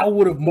like I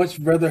would have much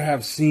rather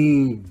have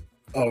seen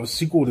a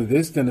sequel to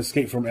this than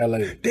Escape from LA.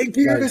 They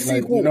did a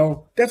sequel. You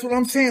know? That's what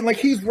I'm saying. Like,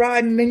 he's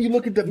riding, and then you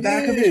look at the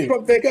back of his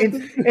truck,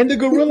 and the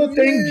gorilla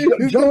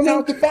thing jumps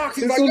out the box.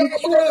 He's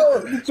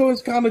like, so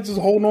it's kind of just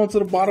holding on to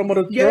the bottom of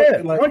the truck. Yeah,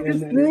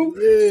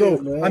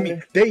 through. I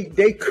mean,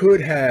 they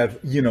could have,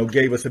 you know,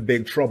 gave us a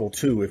big trouble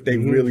too if they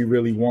really,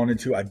 really wanted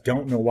to. I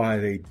don't know why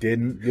they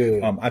didn't.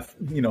 I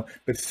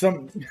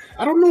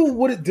don't know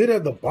what it did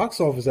at the box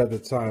office at the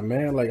time,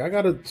 man. Like, I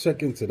gotta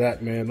check into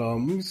that, man.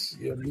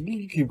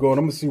 You keep going.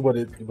 I'm gonna see what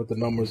the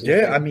numbers.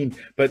 Yeah,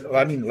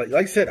 like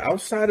I said,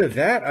 outside of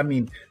that, I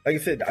mean, like I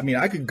said, I mean,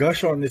 I could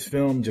gush on this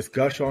film, just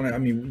gush on it. I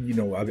mean, you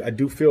know, I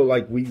do feel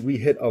like we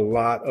hit a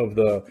lot of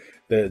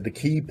the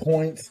key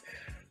points,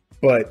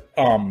 but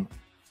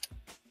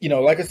you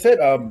know, like I said,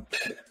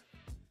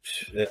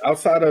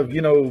 outside of,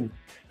 you know,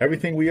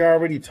 everything we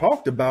already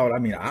talked about, I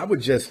mean, I would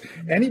just,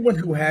 anyone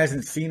who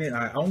hasn't seen it,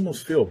 I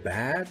almost feel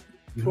bad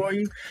for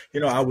you.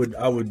 You know, I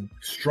would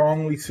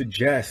strongly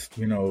suggest,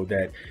 you know,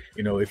 that,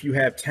 you know, if you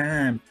have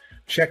time,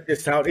 check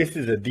this out. This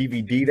is a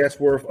DVD that's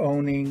worth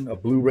owning, a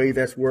Blu-ray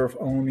that's worth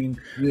owning.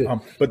 Yeah.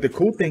 But the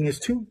cool thing is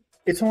too,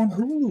 it's on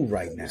Hulu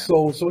right now.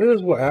 So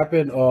here's what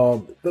happened.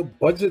 The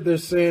budget they're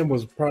saying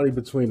was probably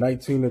between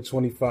 19 and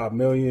 25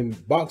 million.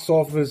 Box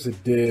office,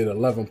 it did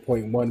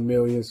 11.1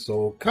 million.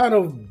 So kind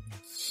of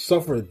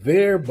suffered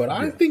there, but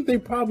I think they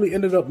probably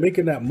ended up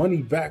making that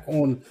money back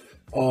on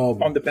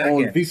the back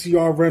end.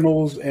 VCR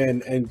rentals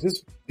and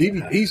just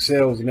DVD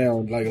sales now.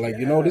 Like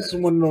you know, this is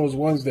one of those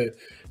ones that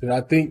I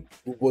think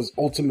was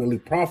ultimately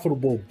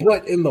profitable,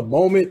 but in the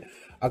moment,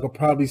 I could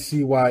probably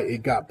see why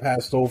it got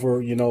passed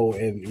over, you know,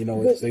 and, you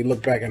know, as they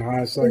look back in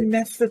hindsight. And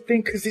that's the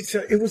thing, because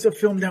it was a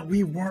film that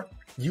we weren't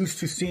used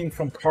to seeing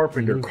from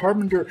Carpenter.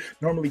 Carpenter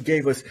normally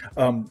gave us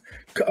kind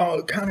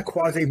of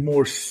quasi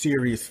more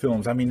serious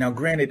films. I mean, now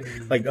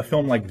granted, like a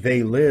film like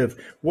They Live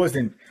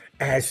wasn't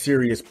as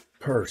serious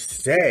per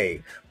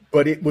se,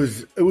 but it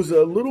was a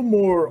little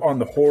more on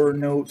the horror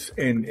notes,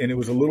 and it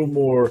was a little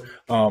more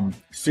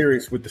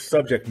serious with the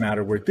subject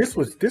matter. Where this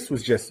was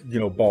just, you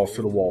know, balls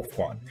to the wall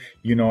fun.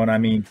 You know what I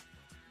mean?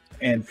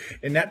 And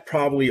that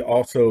probably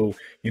also,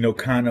 you know,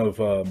 kind of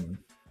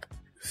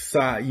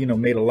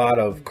made a lot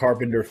of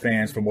Carpenter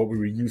fans, from what we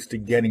were used to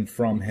getting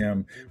from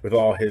him with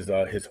all his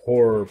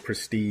horror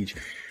prestige,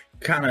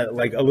 kind of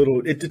like a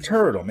little, it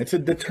deterred them. It's a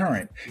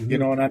deterrent, you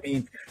know what I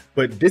mean?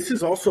 But this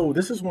is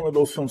one of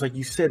those films, like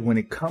you said, when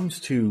it comes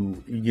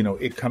to, you know,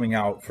 it coming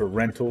out for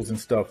rentals and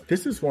stuff,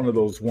 this is one of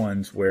those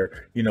ones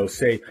where, you know,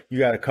 say you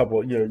got a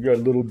couple, you're a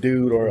little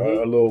dude or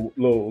a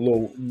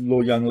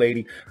little young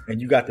lady,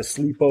 and you got the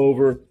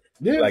sleepover.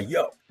 Yeah. Like,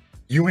 yo,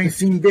 you ain't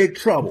seen Big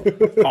Trouble.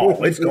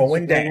 Oh, it's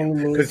going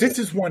down. Because this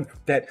is one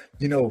that,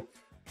 you know,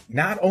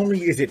 not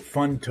only is it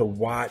fun to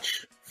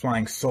watch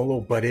flying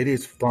solo, but it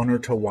is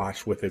funner to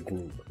watch with a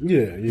group.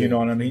 Yeah. You know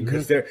what I mean?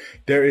 Because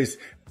there is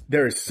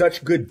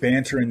such good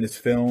banter in this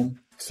film,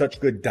 such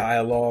good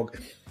dialogue.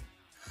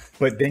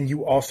 But then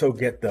you also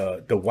get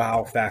the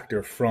wow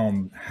factor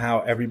from how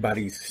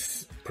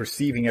everybody's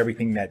perceiving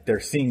everything that they're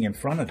seeing in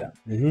front of them.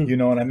 You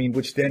know what I mean?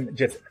 Which then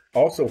just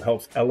also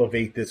helps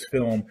elevate this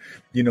film,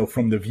 you know,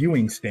 from the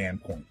viewing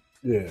standpoint.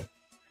 Yeah.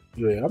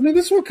 I mean,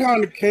 this one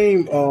kind of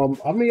came,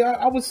 I mean,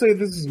 I would say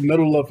this is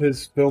middle of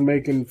his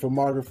filmmaking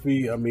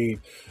filmography. I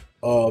mean,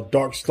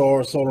 Dark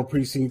Star, Assault on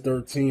Precinct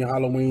 13,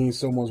 Halloween,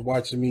 Someone's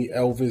Watching Me,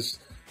 Elvis,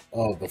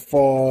 The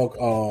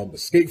Fog,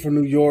 Escape from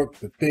New York,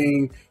 The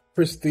Thing,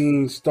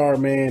 Christine,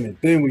 Starman, and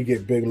then we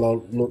get Big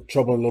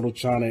Trouble in Little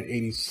China in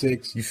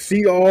 86. You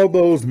see all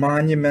those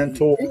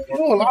monumental. A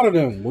lot of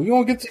them. We're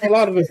going to get to a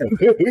lot of them.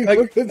 We're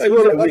going to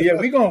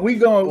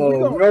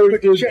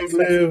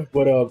live.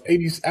 But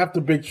 80s, after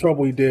Big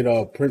Trouble, he did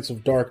Prince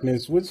of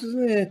Darkness, which is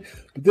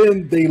But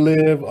then They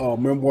Live,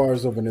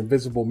 Memoirs of an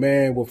Invisible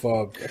Man with,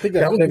 I think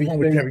that was the one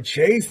with Chevy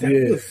Chase.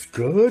 That was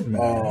good,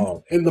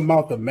 man. In the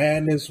Mouth of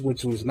Madness,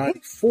 which was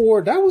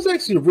 94. That was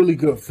actually a really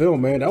good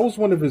film, man. That was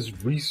one of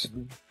his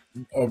recent.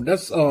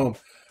 That's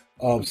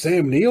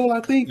Sam Neill,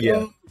 I think.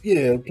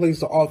 Plays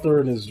the author,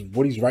 and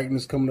what he's writing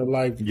is coming to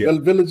life.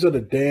 Village of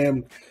the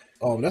Damned.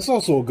 That's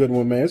also a good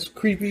one, man. It's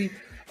creepy.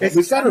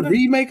 Is that a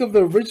remake of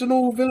the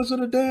original Village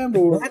of the Damned?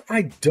 Or that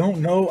I don't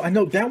know. I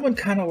know that one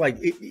kind of like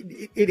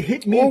it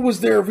hit me. Or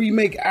was there a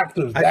remake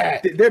after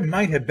that? There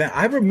might have been.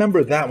 I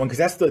remember that one because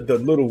that's the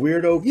little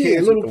weirdo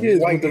kids, with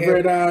the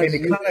red eyes,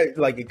 and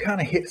it kind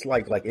of hits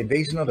like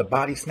Invasion of the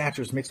Body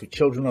Snatchers mixed with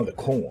Children of the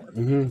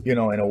Corn. You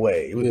know, in a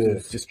way, it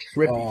was just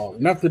trippy.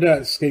 And after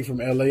that, Escape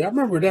from L.A. I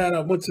remember that.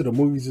 I went to the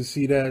movies to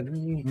see that.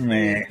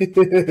 Man,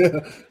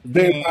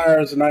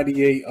 Vampires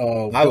 '98.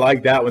 I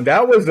like that one.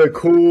 That was a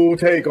cool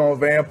take on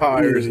vampires.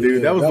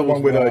 Dude, that was the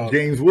one with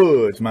James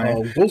Woods,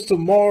 man. Ghost of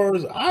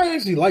Mars. I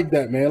actually like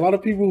that, man. A lot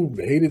of people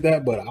hated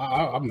that, but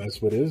I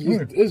mess with it.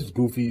 It's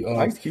goofy.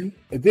 Nice, cute.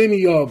 And then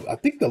he, I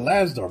think the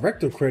last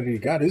director credit he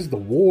got is The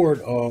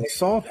Ward. I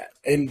saw that,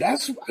 and I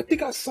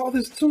think I saw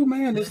this too,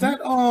 man. Is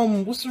that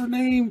what's her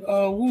name?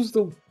 Who's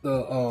the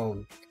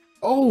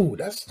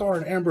that's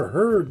starring Amber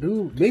Heard,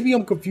 dude. Maybe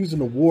I'm confusing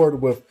The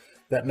Ward with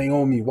that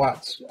Naomi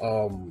Watts.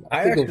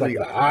 I think it was like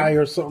The Eye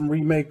or something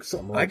remake,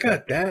 something like that. I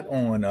got that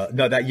on.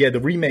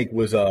 The remake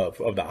was of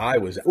The Eye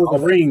was. The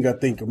Ring, I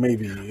think,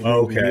 maybe.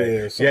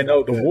 Okay.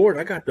 The Ward.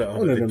 I got the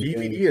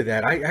DVD of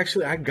that.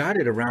 I got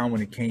it around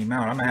when it came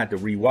out. I'm gonna have to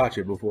rewatch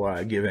it before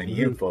I give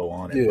any info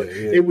on it. But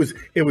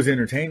it was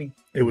entertaining.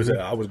 It was.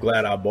 I was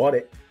glad I bought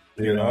it.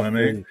 You know what I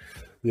mean?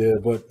 Yeah,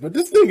 but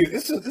this thing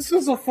this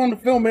is a fun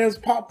film, man. It's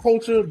pop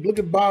culture. Look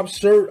at Bob's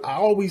shirt. I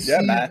always see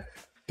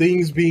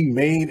things being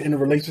made in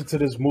relation to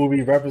this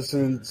movie,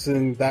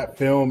 referencing that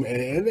film,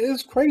 and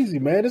it's crazy,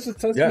 man. It's a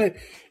testament.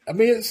 I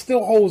mean, it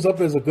still holds up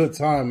as a good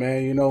time,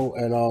 man. You know,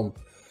 and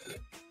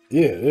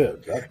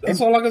that's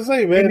all I can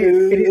say, man.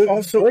 It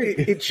also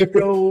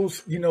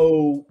shows, you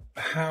know,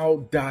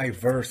 how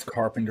diverse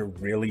Carpenter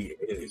really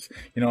is.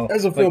 You know,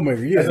 as a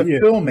filmmaker,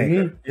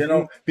 you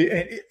know,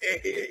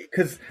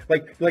 because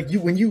like you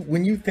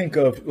when you think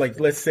of, like,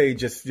 let's say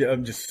just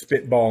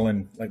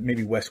spitballing, like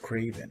maybe Wes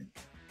Craven.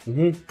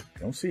 You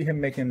don't see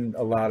him making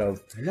a lot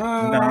of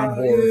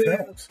non-horror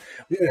films.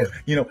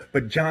 You know,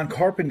 but John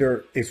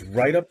Carpenter is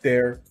right up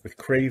there with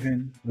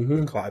Craven,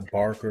 with Clive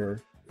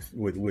Barker,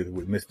 with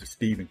Mr.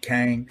 Stephen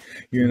King,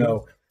 you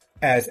know,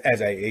 as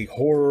a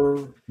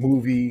horror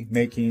movie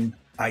making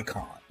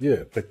icon.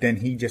 But then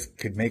he just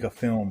could make a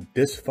film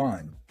this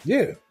fun.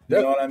 You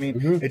know what I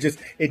mean? It just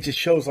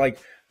shows like,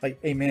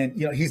 hey man,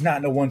 you know, he's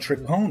not no one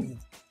trick pony.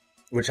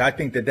 which I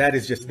think that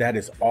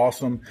is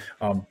awesome.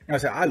 I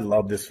said, I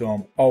love this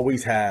film,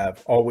 always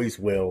have, always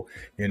will,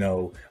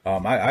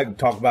 I can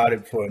talk about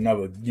it for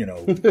another,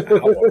 hour,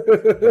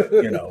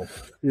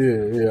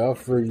 Yeah, I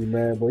feel you,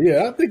 man. But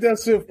yeah, I think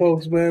that's it,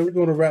 folks, man. We're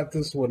going to wrap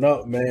this one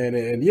up, man.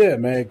 And yeah,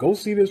 man, go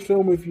see this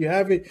film if you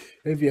haven't.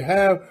 If you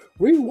have,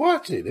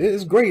 rewatch it.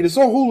 It's great. It's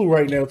on Hulu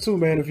right now too,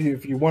 man. If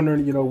you're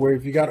wondering, where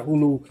if you got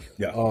Hulu,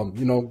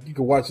 you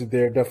can watch it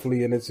there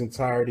definitely in its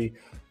entirety.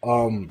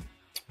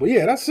 But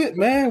yeah, that's it,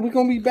 man. We're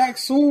going to be back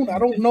soon. I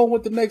don't know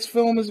what the next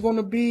film is going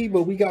to be,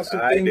 but we got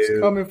some things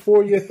coming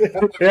for you.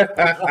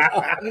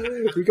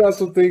 We got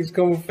some things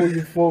coming for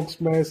you, folks,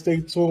 man.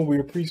 Stay tuned.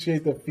 We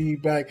appreciate the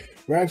feedback.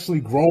 We're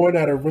actually growing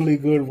at a really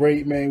good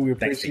rate, man. We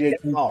appreciate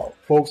you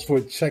folks for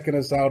checking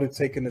us out and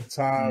taking the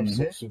time.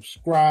 So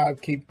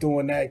subscribe. Keep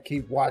doing that.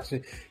 Keep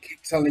watching.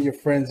 Keep telling your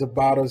friends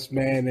about us,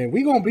 man. And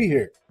we're going to be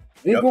here.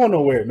 Ain't going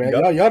nowhere, man.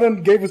 Y'all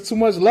done gave us too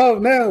much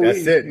love now.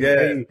 That's it.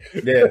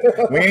 Yeah.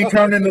 We ain't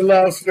turning the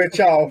love switch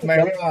off,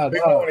 man. We're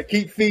going to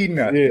keep feeding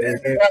us.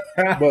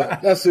 Yeah.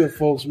 But that's it,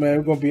 folks, man.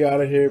 We're going to be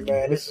out of here,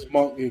 man. This is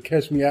Monkey.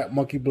 Catch me at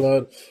Monkey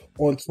Blood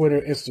on Twitter,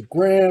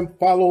 Instagram.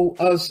 Follow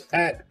us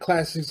at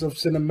Classics of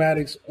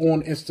Cinematics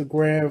on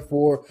Instagram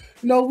for,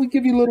 we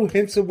give you little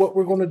hints of what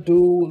we're going to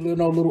do,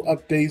 little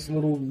updates,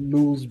 little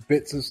news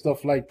bits and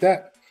stuff like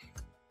that.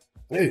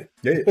 Yeah.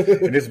 And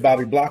this is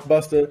Bobby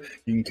Blockbuster.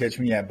 You can catch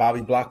me at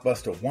Bobby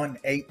Blockbuster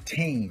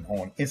 118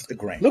 on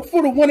Instagram. Look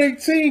for the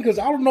 118 because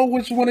I don't know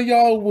which one of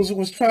y'all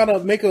was trying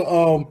to make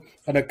an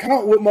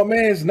account with my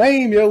man's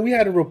name. Yo, we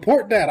had to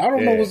report that. I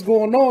don't know what's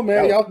going on,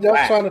 man. Y'all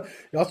trying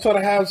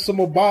to have some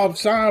of Bob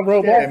Shine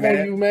rub off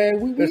on you, man.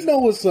 We know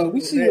what's up.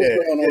 We see what's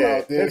going on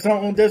out there.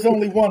 There's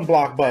only one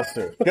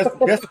Blockbuster.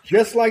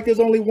 Just like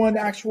there's only one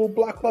actual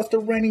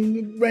Blockbuster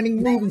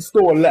renting movie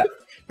store left.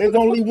 There's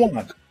only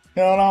one.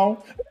 Yeah,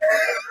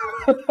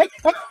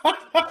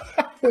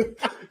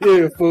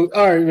 folks.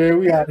 All right, man.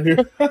 We out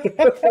here.